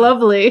gonna be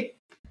lovely.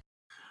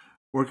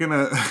 We're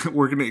gonna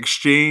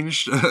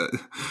exchange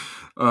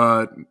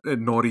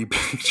naughty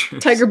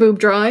pictures. Tiger boob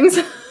drawings.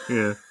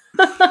 Yeah.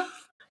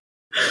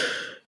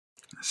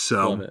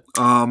 So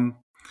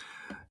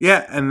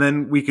yeah, and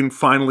then we can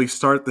finally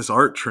start this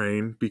art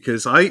train,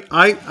 because I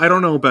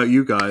don't know about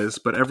you guys,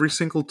 but every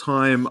single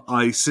time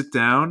I sit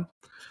down,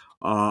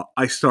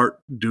 I start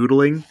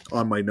doodling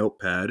on my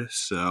notepad.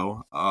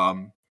 So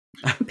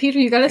Peter,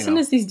 you gotta send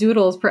us these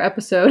doodles per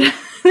episode.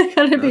 They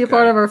gotta be a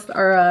part of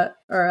our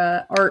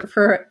art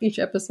for each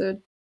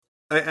episode.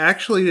 I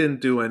actually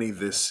didn't do any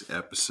this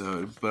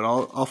episode, but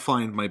I'll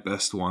find my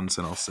best ones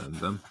and I'll send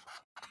them.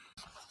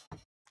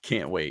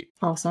 Can't wait.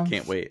 Awesome.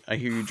 Can't wait. I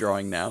hear you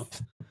drawing now.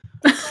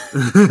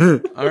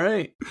 All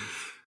right.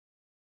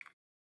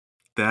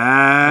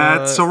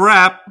 That's a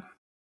wrap.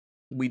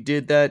 We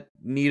did that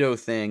Nido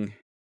thing.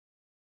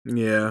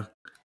 Yeah.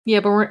 Yeah,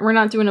 but we're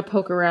not doing a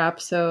poker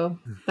wrap, so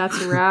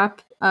that's a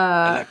wrap.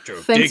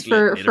 Thanks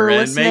for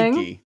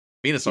listening.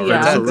 Venusaur,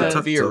 Yeah,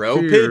 Rattata,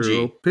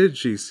 Pidgey.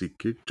 Pidgey,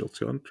 Seekick,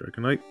 Jolteon,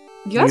 Dragonite.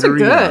 You guys are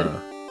good.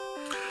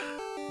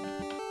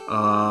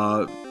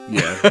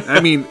 Yeah. I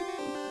mean,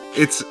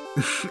 it's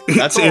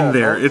in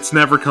there. It's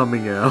never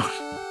coming out.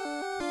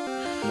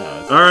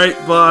 No, all right,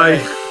 bye.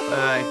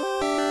 Bye.